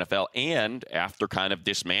in the NFL. And after kind of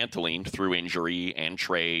dismantling through injury and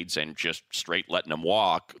trades and just straight letting them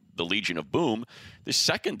walk, the Legion of Boom, the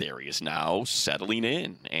secondary is now settling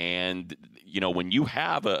in. And, when you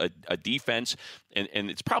have a defense, and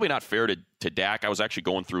it's probably not fair to Dak. I was actually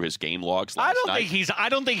going through his game logs last night. I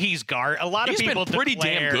don't think he's guard. A lot of people been pretty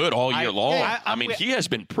damn good all year long. I mean, he has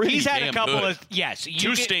been pretty damn good. He's had a couple of, yes.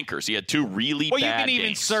 Two stinkers. He had 2 really bad games. Well, you can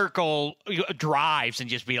even circle drives and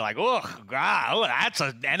just be like, oh, God, that's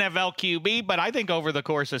an NFL QB. But I think over the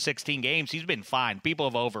course of 16 games, he's been fine. People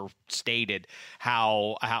have overstated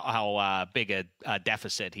how big a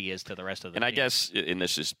deficit he is to the rest of the team. And I guess, and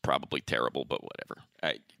this is probably terrible, but whatever.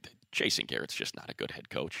 Jason Garrett's just not a good head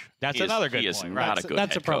coach. That's another good point. He is not a good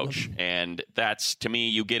head coach. And that's, to me,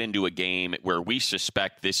 you get into a game where we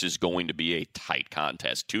suspect this is going to be a tight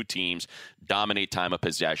contest. 2 teams dominate time of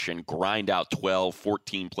possession, grind out 12,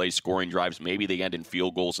 14-play scoring drives. Maybe they end in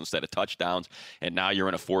field goals instead of touchdowns. And now you're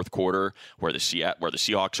in a fourth quarter where the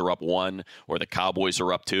Seahawks are up 1 or the Cowboys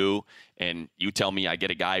are up 2. And you tell me I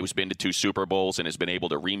get a guy who's been to 2 Super Bowls and has been able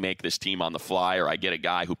to remake this team on the fly, or I get a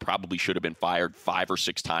guy who probably should have been fired 5 or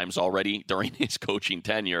 6 times already during his coaching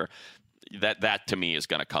tenure, that to me is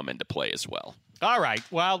going to come into play as well. All right.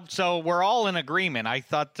 Well, so we're all in agreement. I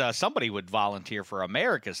thought somebody would volunteer for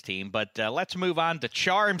America's team, but let's move on to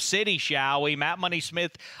Charm City, shall we? Matt Money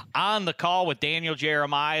Smith on the call with Daniel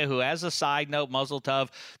Jeremiah, who, as a side note, muzzle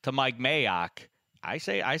tough to Mike Mayock. I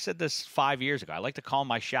said this 5 years ago. I like to call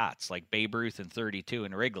my shots like Babe Ruth in 32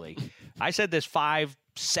 in Wrigley. I said this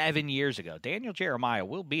 7 years ago. Daniel Jeremiah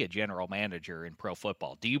will be a general manager in pro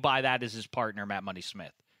football. Do you buy that as his partner, Matt Money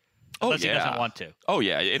Smith? Unless he doesn't want to. Oh,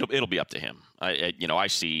 yeah. It'll be up to him. I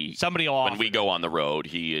see somebody when we go on the road,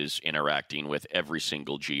 he is interacting with every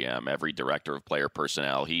single GM, every director of player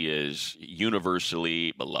personnel. He is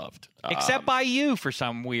universally beloved. Except by you for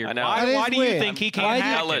some weird. I know. Why do you think he can't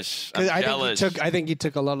hack jealous? it? I'm jealous. I think he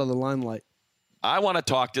took a lot of the limelight. I want to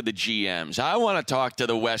talk to the GMs. I want to talk to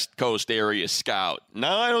the West Coast area scout. No,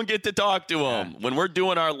 I don't get to talk to him. When we're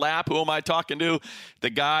doing our lap, who am I talking to? The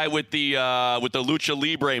guy with the Lucha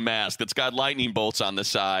Libre mask that's got lightning bolts on the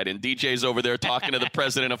side, and DJ's over there talking to the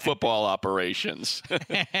president of football operations.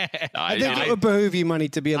 I think it would behoove you, Money,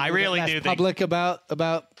 to be a little bit less public about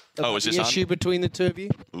the issue between the two of you.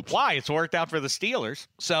 Oops. Why? It's worked out for the Steelers.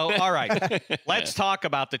 So, all right. Let's talk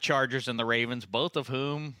about the Chargers and the Ravens, both of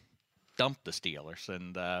whom dumped the Steelers,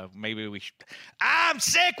 and maybe we should. I'm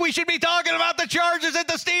sick. We should be talking about the Chargers at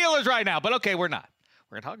the Steelers right now, but okay, we're not.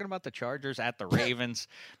 We're talking about the Chargers at the Ravens.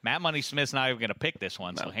 Matt Money Smith's not even going to pick this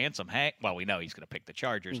one. No. So Handsome Hank. Well, we know he's going to pick the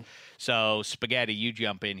Chargers. So Spaghetti, you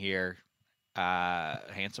jump in here.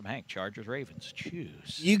 Handsome Hank, Chargers, Ravens.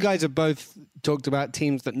 Choose. You guys have both talked about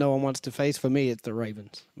teams that no one wants to face. For me, it's the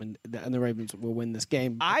Ravens. I mean, and the Ravens will win this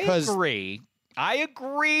game. I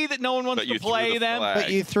agree that no one wants to play them. But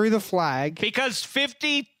you threw the flag. Because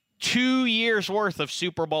 52 2 years worth of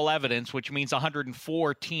Super Bowl evidence, which means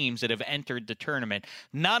 104 teams that have entered the tournament.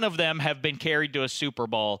 None of them have been carried to a Super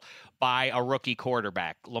Bowl by a rookie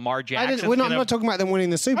quarterback. Lamar Jackson. I'm not talking about them winning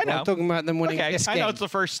the Super Bowl. I'm talking about them winning this game. I know it's the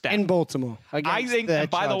first step. In Baltimore. I think, and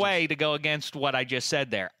by the way, to go against what I just said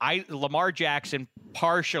there, Lamar Jackson,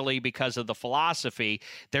 partially because of the philosophy,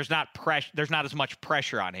 there's not as much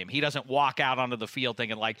pressure on him. He doesn't walk out onto the field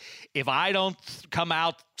thinking, like, if I don't come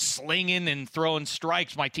out slinging and throwing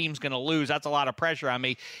strikes, my team's going to lose. That's a lot of pressure on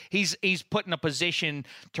me. He's put in a position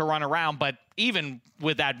to run around, but even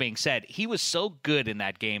with that being said, he was so good in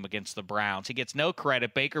that game against the Browns. He gets no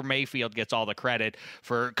credit. Baker Mayfield gets all the credit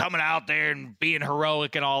for coming out there and being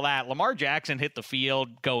heroic and all that. Lamar Jackson hit the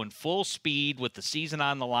field going full speed with the season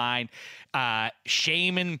on the line,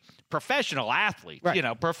 shaming professional athletes.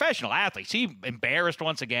 Right. Professional athletes. He embarrassed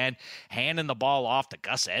once again, handing the ball off to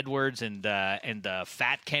Gus Edwards and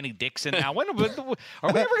fat Kenny Dixon. Now, are we ever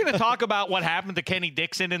going to talk about what happened to Kenny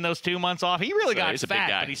Dixon in those 2 months off? He really got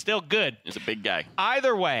fat, but he's still good. He's a big guy.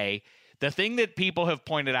 Either way, the thing that people have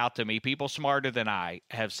pointed out to me, people smarter than I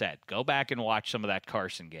have said, go back and watch some of that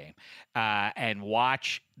Carson game and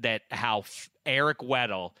watch how Eric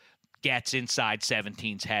Weddle gets inside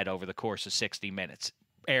 17's head over the course of 60 minutes.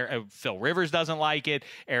 Phil Rivers doesn't like it.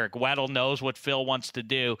 Eric Weddle knows what Phil wants to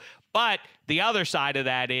do. But the other side of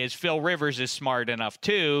that is Phil Rivers is smart enough,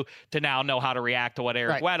 too, to now know how to react to what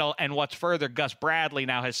Eric Weddle. And what's further, Gus Bradley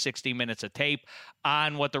now has 60 minutes of tape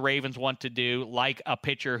on what the Ravens want to do, like a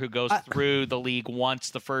pitcher who goes through the league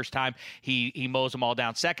once the first time. He mows them all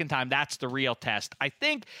down. Second time, that's the real test. I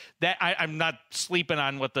think that I'm not sleeping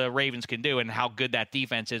on what the Ravens can do and how good that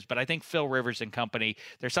defense is, but I think Phil Rivers and company,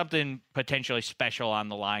 there's something potentially special on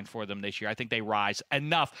the line for them this year. I think they rise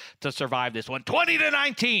enough to survive this one.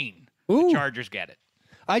 20-19. Ooh. The Chargers get it.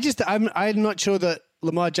 I'm not sure that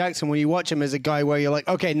Lamar Jackson, when you watch him, is a guy where you're like,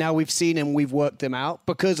 okay, now we've seen him, we've worked him out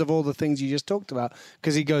because of all the things you just talked about.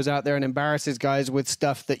 Because he goes out there and embarrasses guys with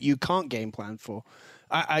stuff that you can't game plan for.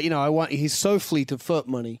 He's so fleet of foot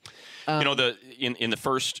money. In the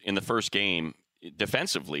first game,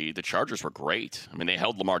 defensively, the Chargers were great. I mean, they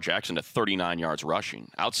held Lamar Jackson to 39 yards rushing.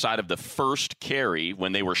 Outside of the first carry,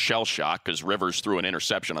 when they were shell-shocked because Rivers threw an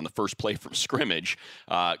interception on the first play from scrimmage,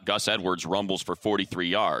 Gus Edwards rumbles for 43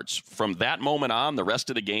 yards. From that moment on, the rest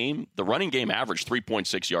of the game, the running game averaged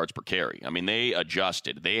 3.6 yards per carry. I mean, they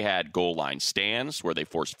adjusted. They had goal line stands where they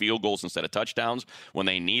forced field goals instead of touchdowns. When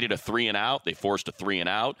they needed a 3-and-out, they forced a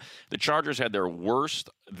 3-and-out. The Chargers had their worst,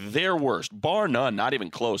 bar none, not even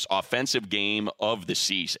close, offensive game of the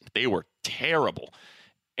season. They were terrible.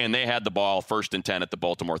 And they had the ball 1st and 10 at the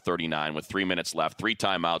Baltimore 39 with 3 minutes left, 3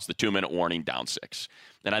 timeouts, the 2-minute warning, down 6.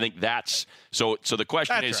 And I think that's so the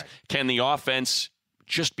question is, can the offense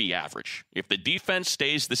just be average? If the defense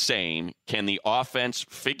stays the same, can the offense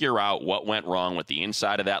figure out what went wrong with the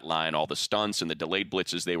inside of that line, all the stunts and the delayed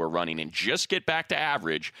blitzes they were running, and just get back to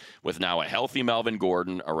average with now a healthy Melvin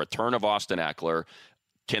Gordon, a return of Austin Eckler?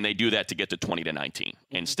 Can they do that to get to 20-19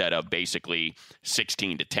 instead of basically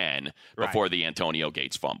 16-10 before the Antonio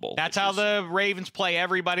Gates fumble? That's how the Ravens play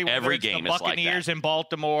every game. The Buccaneers like in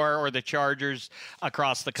Baltimore or the Chargers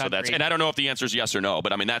across the country. And I don't know if the answer is yes or no,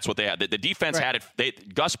 but I mean that's what they had. The defense had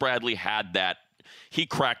it. Gus Bradley had that. He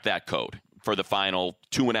cracked that code for the final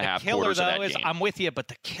 2.5 quarters of that game. I'm with you, but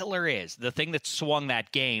the killer is the thing that swung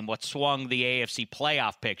that game. What swung the AFC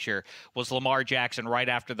playoff picture was Lamar Jackson right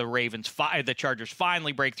after the Chargers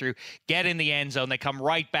finally break through, get in the end zone. They come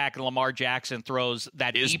right back, and Lamar Jackson throws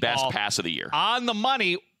that his best pass of the year on the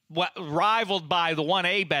money. Rivaled by the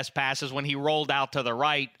 1A best passes when he rolled out to the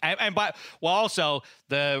right. Also,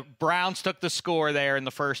 the Browns took the score there in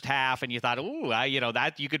the first half, and you thought,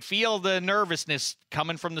 that you could feel the nervousness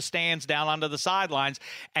coming from the stands down onto the sidelines.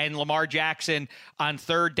 And Lamar Jackson on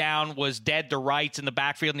 3rd down was dead to rights in the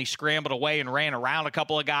backfield, and he scrambled away and ran around a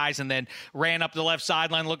couple of guys and then ran up the left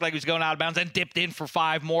sideline, looked like he was going out of bounds, and dipped in for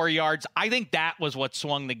 5 more yards. I think that was what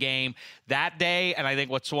swung the game that day, and I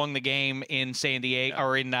think what swung the game in San Diego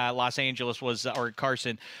or in Los Angeles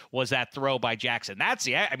Carson was that throw by Jackson. That's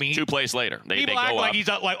 2 plays later. People act like he's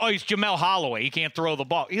Jamel Holloway. He can't throw the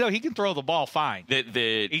ball. He can throw the ball fine.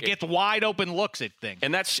 He gets wide open looks at things.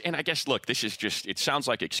 And I guess, look, this is just, it sounds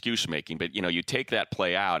like excuse making, but you take that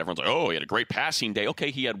play out. Everyone's like, oh, he had a great passing day. Okay,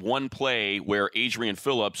 he had one play where Adrian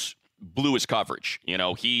Phillips blew his coverage.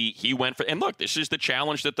 He went for, and look, this is the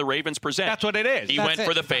challenge that the Ravens present. That's what it is. He went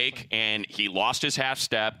for the fake, and he lost his half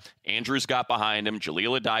step. Andrews got behind him.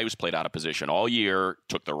 Jaleel Addae, who's played out of position all year,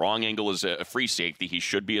 took the wrong angle as a free safety. He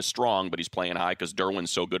should be a strong, but he's playing high because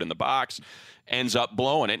Derwin's so good in the box. ends up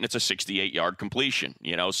blowing it, and it's a 68-yard completion.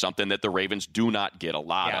 Something that the Ravens do not get a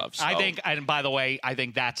lot of. So. I think, and by the way, I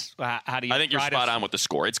think that's how do you? I think you're spot on with the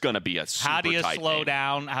score. It's going to be a super How do you tight slow game.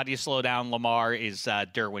 down? How do you slow down Lamar? Is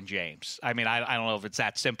Derwin James? I mean, I don't know if it's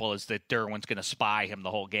that simple as that Derwin's going to spy him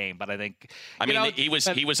the whole game, but I think. He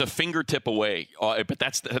was a fingertip away, but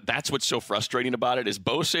that's what's so frustrating about it is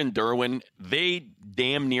Bosa and Derwin, they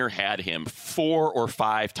damn near had him 4 or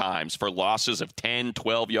 5 times for losses of 10,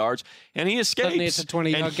 12 yards, and he escapes. Suddenly it's a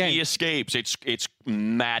 20-yard game. He escapes. It's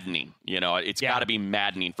maddening. It's got to be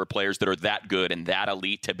maddening for players that are that good and that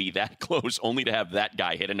elite to be that close, only to have that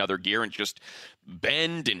guy hit another gear and just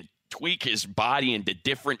bend and tweak his body into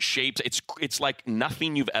different shapes. It's like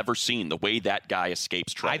nothing you've ever seen, the way that guy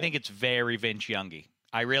escapes trouble. I think it's very Vince Youngie.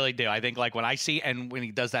 I really do. I think like when I see and when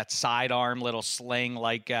he does that sidearm little sling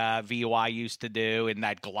like VOI used to do, and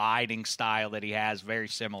that gliding style that he has, very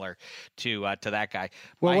similar to that guy.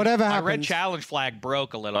 Well, whatever my happens, red challenge flag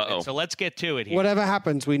broke a little bit, so let's get to it here. Whatever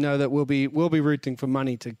happens, we know that we'll be rooting for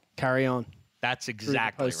money to carry on. That's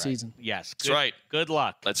exactly right. Postseason. Yes, that's right. Good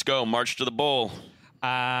luck. Let's go. March to the bowl.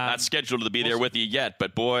 Not scheduled to be there with you yet,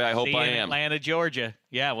 but boy, I hope I am. Atlanta, Georgia.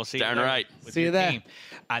 Yeah, we'll see. Darn you right. See you there.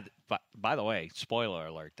 By the way, spoiler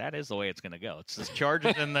alert, that is the way it's going to go. It's the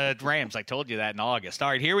Chargers and the Rams. I told you that in August. All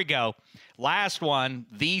right, here we go. Last one,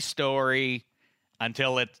 the story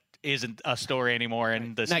until it isn't a story anymore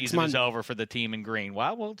and the season is over for the team in green.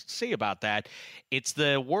 Well, we'll see about that. It's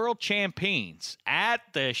the world champions at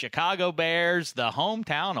the Chicago Bears, the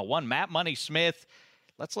hometown of one Matt Money Smith.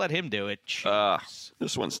 Let's let him do it.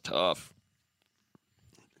 This one's tough.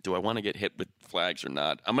 Do I want to get hit with flags or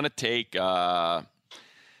not? I'm going to take the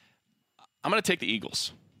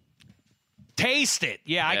Eagles. Taste it.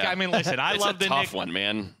 Yeah. I mean, listen, I love the tough one,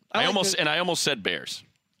 man. I almost said Bears.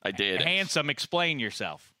 I did. Handsome, explain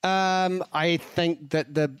yourself. I think that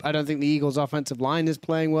I don't think the Eagles' offensive line is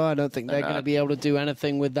playing well. I don't think they're going to be able to do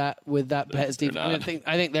anything with that Bears defense.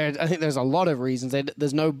 I think there's a lot of reasons.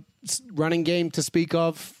 There's no running game to speak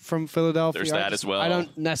of from Philadelphia. There's that as well. I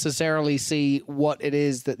don't necessarily see what it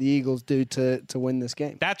is that the Eagles do to win this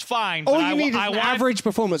game. That's fine. All you need is an average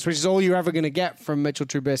performance, which is all you're ever going to get from Mitchell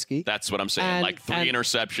Trubisky. That's what I'm saying. Three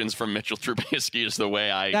interceptions from Mitchell Trubisky is the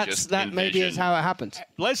way that maybe is how it happens.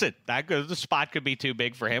 Listen, the spot could be too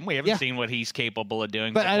big for him. We haven't seen what he's capable of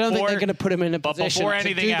doing. But I don't think they're going to put him in a position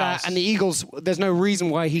to do that. And the Eagles, there's no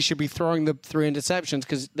reason why he should be throwing the 3 interceptions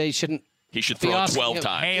because they shouldn't. He should throw 12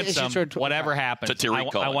 times. Handsome, whatever happens,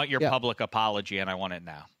 I want your public apology, and I want it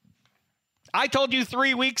now. I told you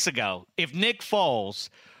 3 weeks ago, if Nick Foles,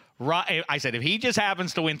 I said, if he just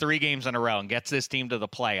happens to win 3 games in a row and gets this team to the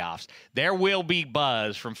playoffs, there will be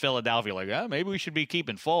buzz from Philadelphia like, maybe we should be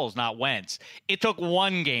keeping Foles, not Wentz. It took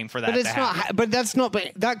 1 game for that to happen. But that's not.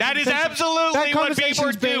 That is absolutely what people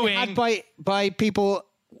are doing. Had by people.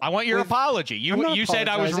 I want your apology. You said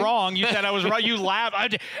I was wrong. You said I was right. You laughed. Oh,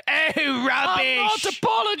 rubbish. I'm not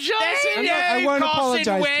apologizing. I won't apologize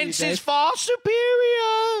Carson Wentz is far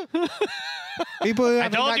superior. People who I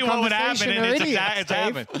told you what would happen, and it's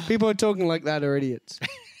happened. People who are talking like that are idiots.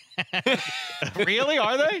 Really?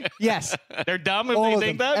 Are they? Yes. They're dumb if All they of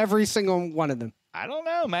think them. that? Every single one of them. I don't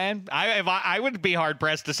know, man. I would be hard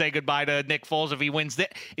pressed to say goodbye to Nick Foles if he wins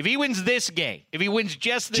this game. If he wins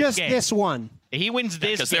just this game. Just this one. If he wins this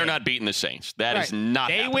game. Because they're not beating the Saints. That is not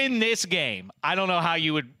They happening. win this game. I don't know how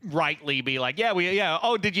you would rightly be like,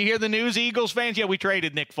 oh, did you hear the news, Eagles fans? Yeah, we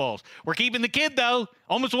traded Nick Foles. We're keeping the kid, though.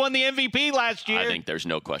 Almost won the MVP last year. I think there's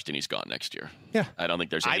no question he's gone next year. Yeah. I don't think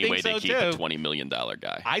there's any way they keep a $20 million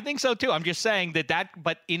guy. I think so, too. I'm just saying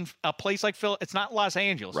but in a place like Phil, it's not Los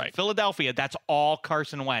Angeles. Right. Philadelphia, that's all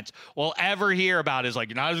Carson Wentz will ever hear about is like,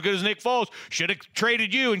 you're not as good as Nick Foles. Should have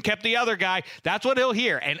traded you and kept the other guy. That's what he'll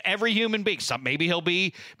hear. And every human being,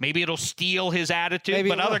 maybe it'll steal his attitude,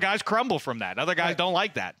 but other guys crumble from that. Other guys don't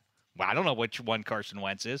like that. Well, I don't know which one Carson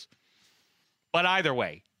Wentz is. But either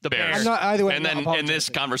way, the Bears. And this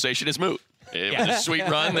conversation is moot. It was a sweet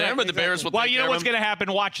run there, but the Bears will. Well, you know what's going to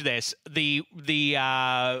happen? Watch this. The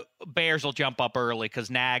Bears will jump up early because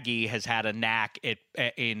Nagy has had a knack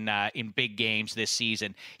in big games this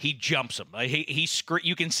season. He jumps them.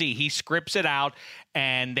 You can see he scripts it out,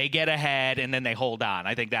 and they get ahead, and then they hold on.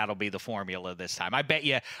 I think that'll be the formula this time. I bet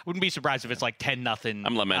you. Wouldn't be surprised if it's like 10-0.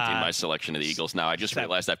 I'm lamenting my selection of the Eagles now. I just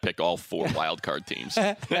realized I picked all 4 wild card teams.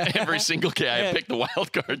 Every single game, I picked the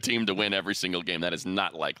wild card team to win every single game. That is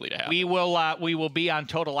not likely to happen. We will be on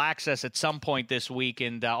Total Access at some point this week,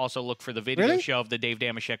 and also look for the video show of the Dave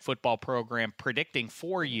Dameshek football program predicting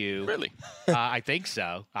for you. Really? I think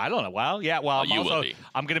so. I don't know. Well, yeah. Well,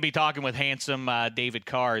 I'm going to be talking with handsome David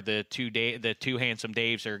Carr. The two handsome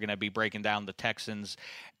Daves are going to be breaking down the Texans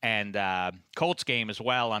and Colts game as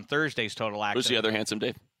well on Thursday's Total Access. Who's the other handsome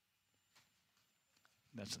Dave?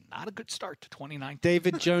 That's not a good start to 2019.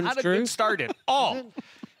 David Jones not Drew? a good start at all.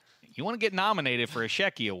 You want to get nominated for a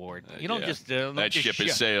Shecky Award. You don't just that ship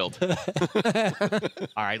has sailed.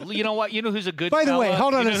 All right. You know what? You know who's a good By the fella? way,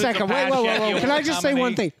 hold on You know a who's second. Wait, past whoa. Shecky Can I Award just say one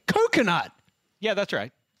nominee? thing? Coconut. Yeah, that's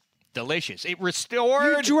right. Delicious. It You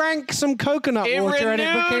restored. drank some coconut It water and it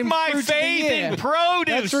renewed became my fruit of the faith year. in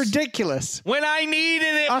produce. That's ridiculous. When I needed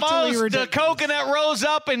it Utterly most, ridiculous. the coconut rose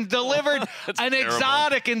up and delivered an terrible.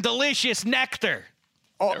 exotic and delicious nectar.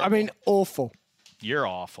 Oh, I mean, awful. You're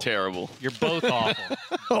awful. Terrible. You're both awful.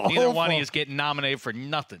 Neither one of you is getting nominated for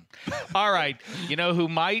nothing. All right. You know who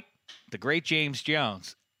might? The great James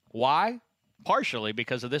Jones. Why? Partially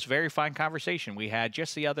because of this very fine conversation we had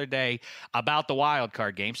just the other day about the wild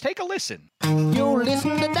card games. Take a listen. You're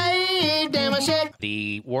listening to Dave Damashek.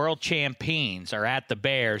 The world champions are at the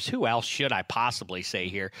Bears. Who else should I possibly say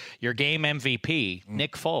here? Your game MVP,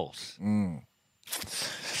 Nick Foles.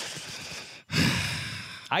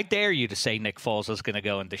 I dare you to say Nick Foles is going to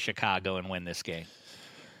go into Chicago and win this game.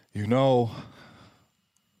 You know,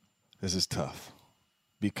 this is tough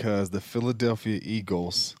because the Philadelphia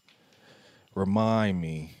Eagles remind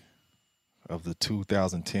me of the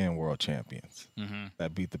 2010 world champions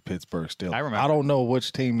that beat the Pittsburgh Steelers. I remember. I don't know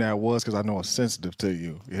which team that was because I know it's sensitive to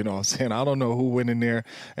you. You know what I'm saying? I don't know who went in there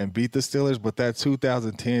and beat the Steelers, but that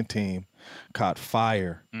 2010 team caught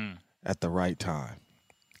fire at the right time.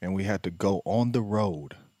 And we had to go on the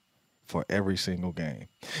road for every single game.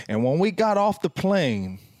 And when we got off the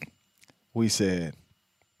plane, we said,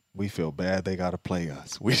 we feel bad they got to play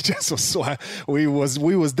us. We just was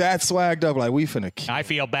we was that swagged up like we finna kill. I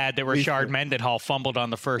feel bad that Rashard Mendenhall fumbled on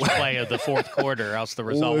the first play of the fourth quarter, else the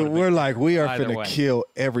result would have We're been like, we are either finna way. kill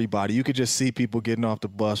everybody. You could just see people getting off the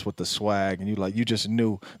bus with the swag, and you just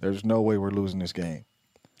knew there's no way we're losing this game.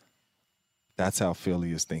 That's how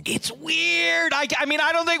Philly is thinking. It's weird. I mean,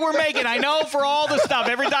 I don't think we're making. I know for all the stuff.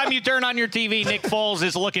 Every time you turn on your TV, Nick Foles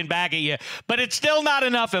is looking back at you. But it's still not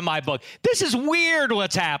enough in my book. This is weird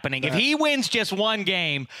what's happening. If he wins just one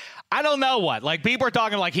game, I don't know what. Like, people are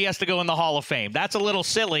talking like he has to go in the Hall of Fame. That's a little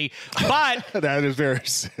silly. But That is very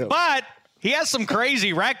silly. But he has some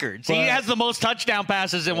crazy records. He has the most touchdown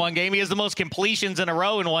passes in one game. He has the most completions in a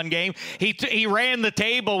row in one game. He ran the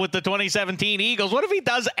table with the 2017 Eagles. What if he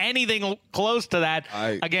does anything close to that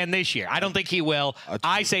again this year? I don't think he will.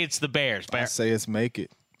 I say it's the Bears. I say it's make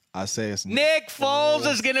it. I say it's Nick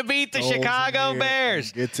Foles is going to beat the Chicago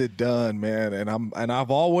Bears. Gets it done, man. And I've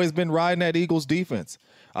always been riding that Eagles defense.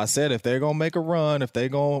 I said if they're gonna make a run, if they're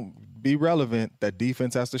gonna be relevant, that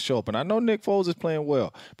defense has to show up. And I know Nick Foles is playing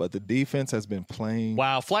well, but the defense has been playing.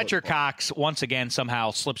 Wow, Fletcher Cox once again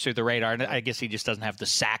somehow slips through the radar. And I guess he just doesn't have the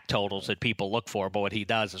sack totals that people look for. But what he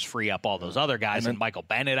does is free up all those other guys and Michael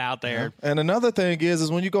Bennett out there. And another thing is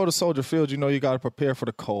when you go to Soldier Field, you know you got to prepare for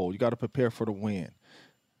the cold. You got to prepare for the wind.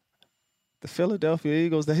 The Philadelphia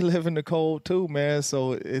Eagles, they live in the cold too, man.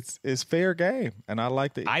 So it's fair game, and I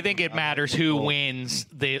like the. I think it matters who wins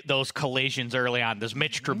those collisions early on. Does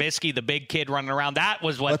Mitch Trubisky, the big kid running around, that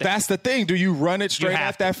was what. But that's the thing. Do you run it straight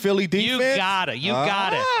at that Philly defense? You gotta.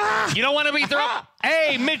 You don't want to be thrown.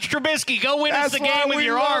 Hey, Mitch Trubisky, go win us the game with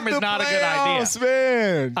your arm is not a good idea.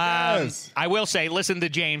 Man. Yes. I will say, listen to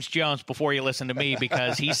James Jones before you listen to me,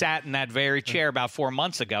 because he sat in that very chair about 4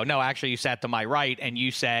 months ago. No, actually, you sat to my right, and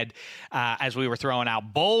you said, as we were throwing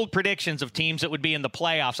out bold predictions of teams that would be in the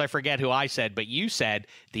playoffs, I forget who I said, but you said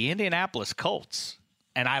the Indianapolis Colts.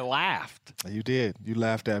 And I laughed. You did. You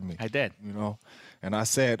laughed at me. I did. You know, and I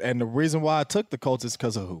said, and the reason why I took the Colts is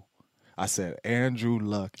because of who? I said Andrew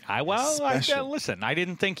Luck. Listen, I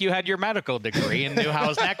didn't think you had your medical degree and knew how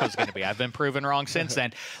his neck was going to be. I've been proven wrong since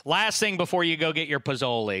then. Last thing before you go get your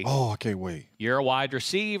Pozzoli. Oh, I can't wait. You're a wide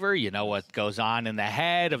receiver. You know what goes on in the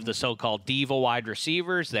head of the so-called diva wide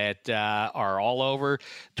receivers that are all over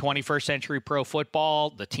 21st century pro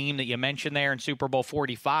football. The team that you mentioned there in Super Bowl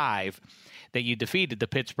 45 that you defeated, the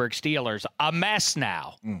Pittsburgh Steelers, a mess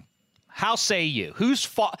now. How say you? Whose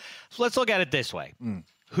fault? So let's look at it this way.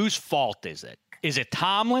 Whose fault is it? Is it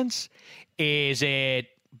Tomlin's? Is it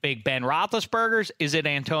Big Ben Roethlisberger's? Is it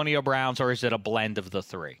Antonio Brown's? Or is it a blend of the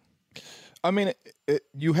three? I mean,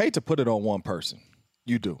 you hate to put it on one person.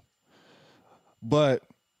 You do. But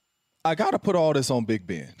I got to put all this on Big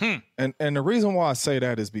Ben. And the reason why I say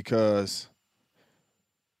that is because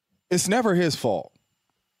it's never his fault.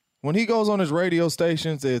 When he goes on his radio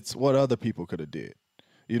stations, it's what other people could have did.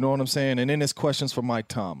 You know what I'm saying? And then it's questions for Mike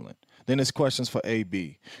Tomlin. Then it's questions for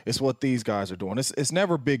AB. It's what these guys are doing. It's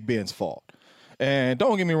never Big Ben's fault. And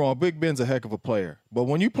don't get me wrong, Big Ben's a heck of a player. But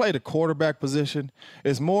when you play the quarterback position,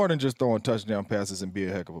 it's more than just throwing touchdown passes and be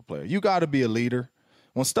a heck of a player. You got to be a leader.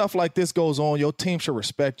 When stuff like this goes on, your team should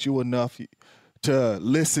respect you enough to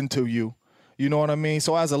listen to you. You know what I mean?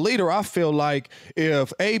 So as a leader, I feel like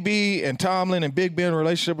if AB and Tomlin and Big Ben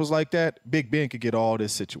relationship was like that, Big Ben could get all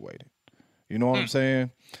this situated. You know what I'm saying?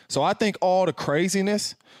 So I think all the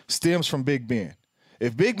craziness stems from Big Ben.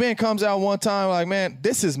 If Big Ben comes out one time like, man,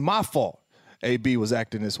 this is my fault. AB was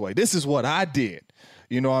acting this way. This is what I did.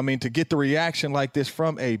 You know what I mean? To get the reaction like this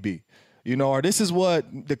from AB. You know, or this is what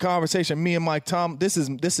the conversation, me and Mike Tom, this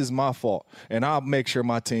is my fault. And I'll make sure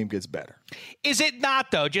my team gets better. Is it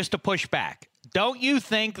not, though, just to push back? Don't you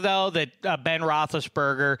think, though, that Ben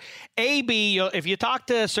Roethlisberger, AB, if you talk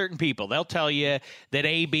to certain people, they'll tell you that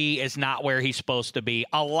AB is not where he's supposed to be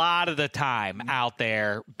a lot of the time out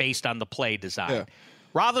there based on the play design. Yeah.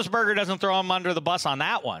 Roethlisberger doesn't throw him under the bus on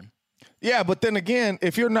that one. Yeah, but then again,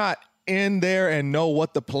 if you're not in there and know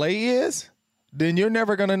what the play is, then you're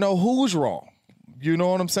never going to know who's wrong. You know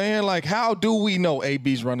what I'm saying? Like, how do we know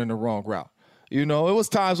AB's running the wrong route? You know, it was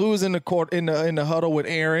times we was in the court in the huddle with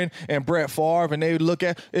Aaron and Brett Favre, and they would look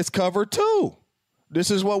at it's cover 2. This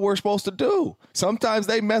is what we're supposed to do. Sometimes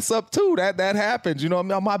they mess up too. That happens. You know,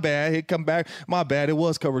 my bad. He'd come back. My bad. It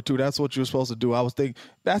was cover 2. That's what you were supposed to do. I was thinking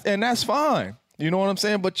that's fine. You know what I'm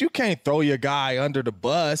saying? But you can't throw your guy under the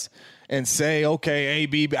bus and say, okay,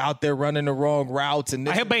 AB out there running the wrong routes. And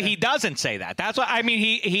this but he doesn't say that. That's what I mean.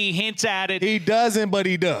 He hints at it. He doesn't, but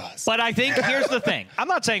he does. But I think here's the thing. I'm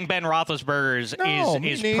not saying Ben Roethlisberger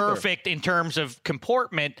is perfect in terms of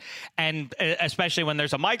comportment, and especially when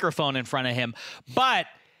there's a microphone in front of him. But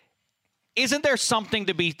isn't there something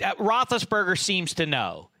to be? Roethlisberger seems to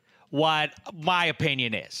know what my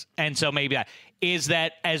opinion is, and so maybe is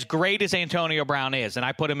that as great as Antonio Brown is, and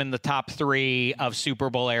I put him in the top 3 of Super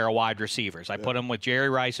Bowl era wide receivers. I put him with Jerry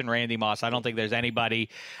Rice and Randy Moss. I don't think there's anybody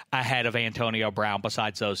ahead of Antonio Brown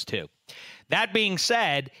besides those 2. That being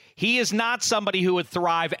said, he is not somebody who would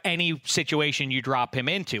thrive any situation you drop him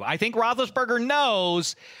into. I think Roethlisberger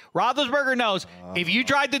knows if you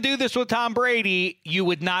tried to do this with Tom Brady, you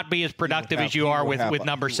would not be as productive as you are with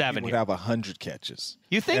number 7. He would have 100 catches.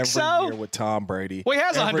 You think every so? Year with Tom Brady. Well, he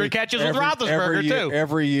has 100 catches with Roethlisberger, too.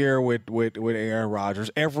 Every year with Aaron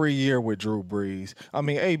Rodgers. Every year with Drew Brees. I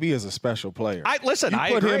mean, AB is a special player. I put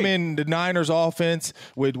agree. him in the Niners offense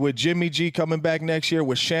with Jimmy G coming back next year,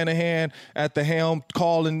 with Shanahan at the helm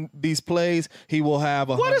calling these plays. He will have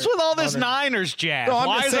 100. What is with all this Niners jazz? No,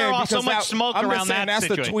 why is there so much smoke around that that's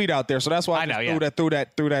situation? The tweet out there, so that's why I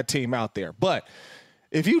threw that team out there. But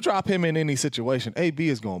if you drop him in any situation, AB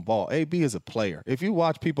is going to ball. AB is a player. If you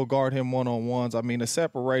watch people guard him one-on-ones, I mean, the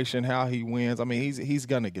separation, how he wins, I mean, he's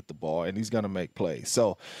going to get the ball, and he's going to make plays.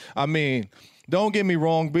 So, I mean, don't get me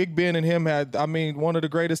wrong. Big Ben and him had, I mean, one of the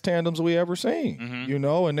greatest tandems we ever seen, you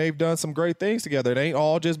know, and they've done some great things together. It ain't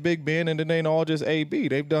all just Big Ben, and it ain't all just AB.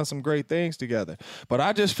 They've done some great things together. But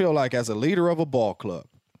I just feel like as a leader of a ball club,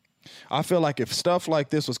 I feel like if stuff like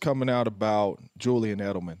this was coming out about Julian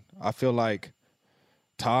Edelman, I feel like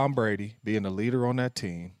Tom Brady, being the leader on that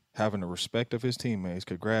team, having the respect of his teammates,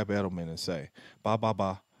 could grab Edelman and say, ba,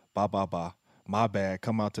 my bad,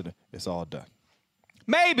 come out to it's all done.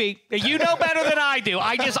 Maybe. You know better than I do.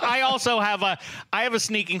 I also have a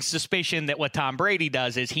sneaking suspicion that what Tom Brady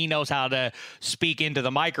does is he knows how to speak into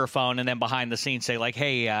the microphone and then behind the scenes say, like,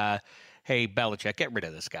 hey, Belichick, get rid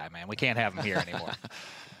of this guy, man. We can't have him here anymore.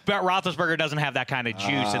 But Roethlisberger doesn't have that kind of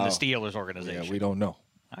juice in the Steelers organization. Yeah, we don't know.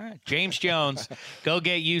 All right. James Jones, go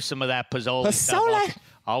get you some of that Pozzoli.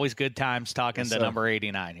 Always good times talking to number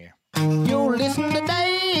 89 here. You listen to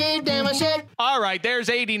Dave Damashek. All right, there's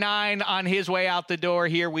 89 on his way out the door.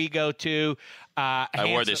 Here we go to I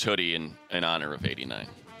wore this hoodie in honor of 89.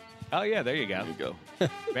 Oh, yeah, there you go. There you go.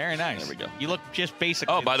 Very nice. There we go. You look just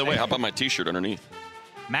basically. Oh, by the way, how about my T-shirt underneath?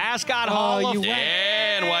 Mascot Hall of Fame.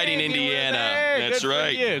 And Whiting, Indiana. That's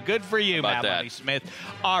right. Good for you, Matt that? Money Smith.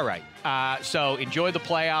 All right. So enjoy the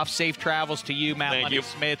playoffs. Safe travels to you, Matt Money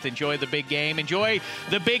Smith. Enjoy the big game. Enjoy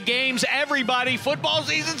the big games, everybody. Football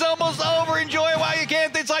season's almost over. Enjoy it while you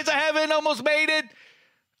can. Thin Slice of Heaven almost made it.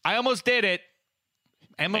 I almost did it.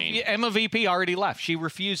 Emma VP already left. She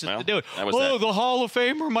refuses to do it. The Hall of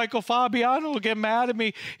Famer Michael Fabiano will get mad at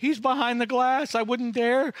me. He's behind the glass. I wouldn't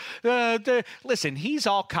dare. Listen, he's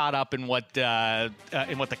all caught up in what the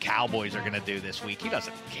Cowboys are going to do this week. He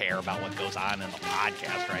doesn't care about what goes on in the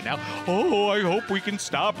podcast right now. Oh, I hope we can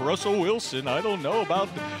stop Russell Wilson. I don't know about.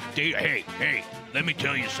 Hey, let me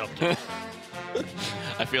tell you something.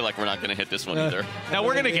 I feel like we're not going to hit this one either. No,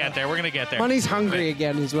 we're going to get there. We're going to get there. Money's hungry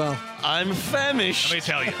again as well. I'm famished. Let me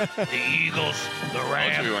tell you, the Eagles, the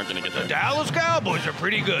Rams, we weren't going to get the there. Dallas Cowboys are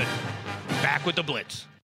pretty good. Back with the blitz.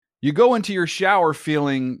 You go into your shower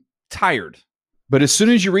feeling tired, but as soon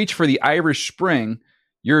as you reach for the Irish Spring,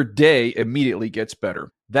 your day immediately gets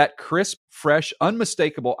better. That crisp, fresh,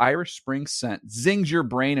 unmistakable Irish Spring scent zings your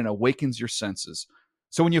brain and awakens your senses.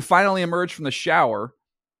 So when you finally emerge from the shower,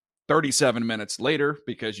 37 minutes later,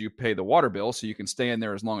 because you pay the water bill so you can stay in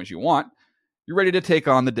there as long as you want, you're ready to take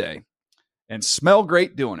on the day and smell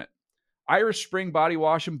great doing it. Irish Spring Body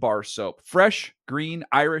Wash and Bar Soap. Fresh, green,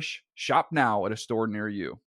 Irish. Shop now at a store near you.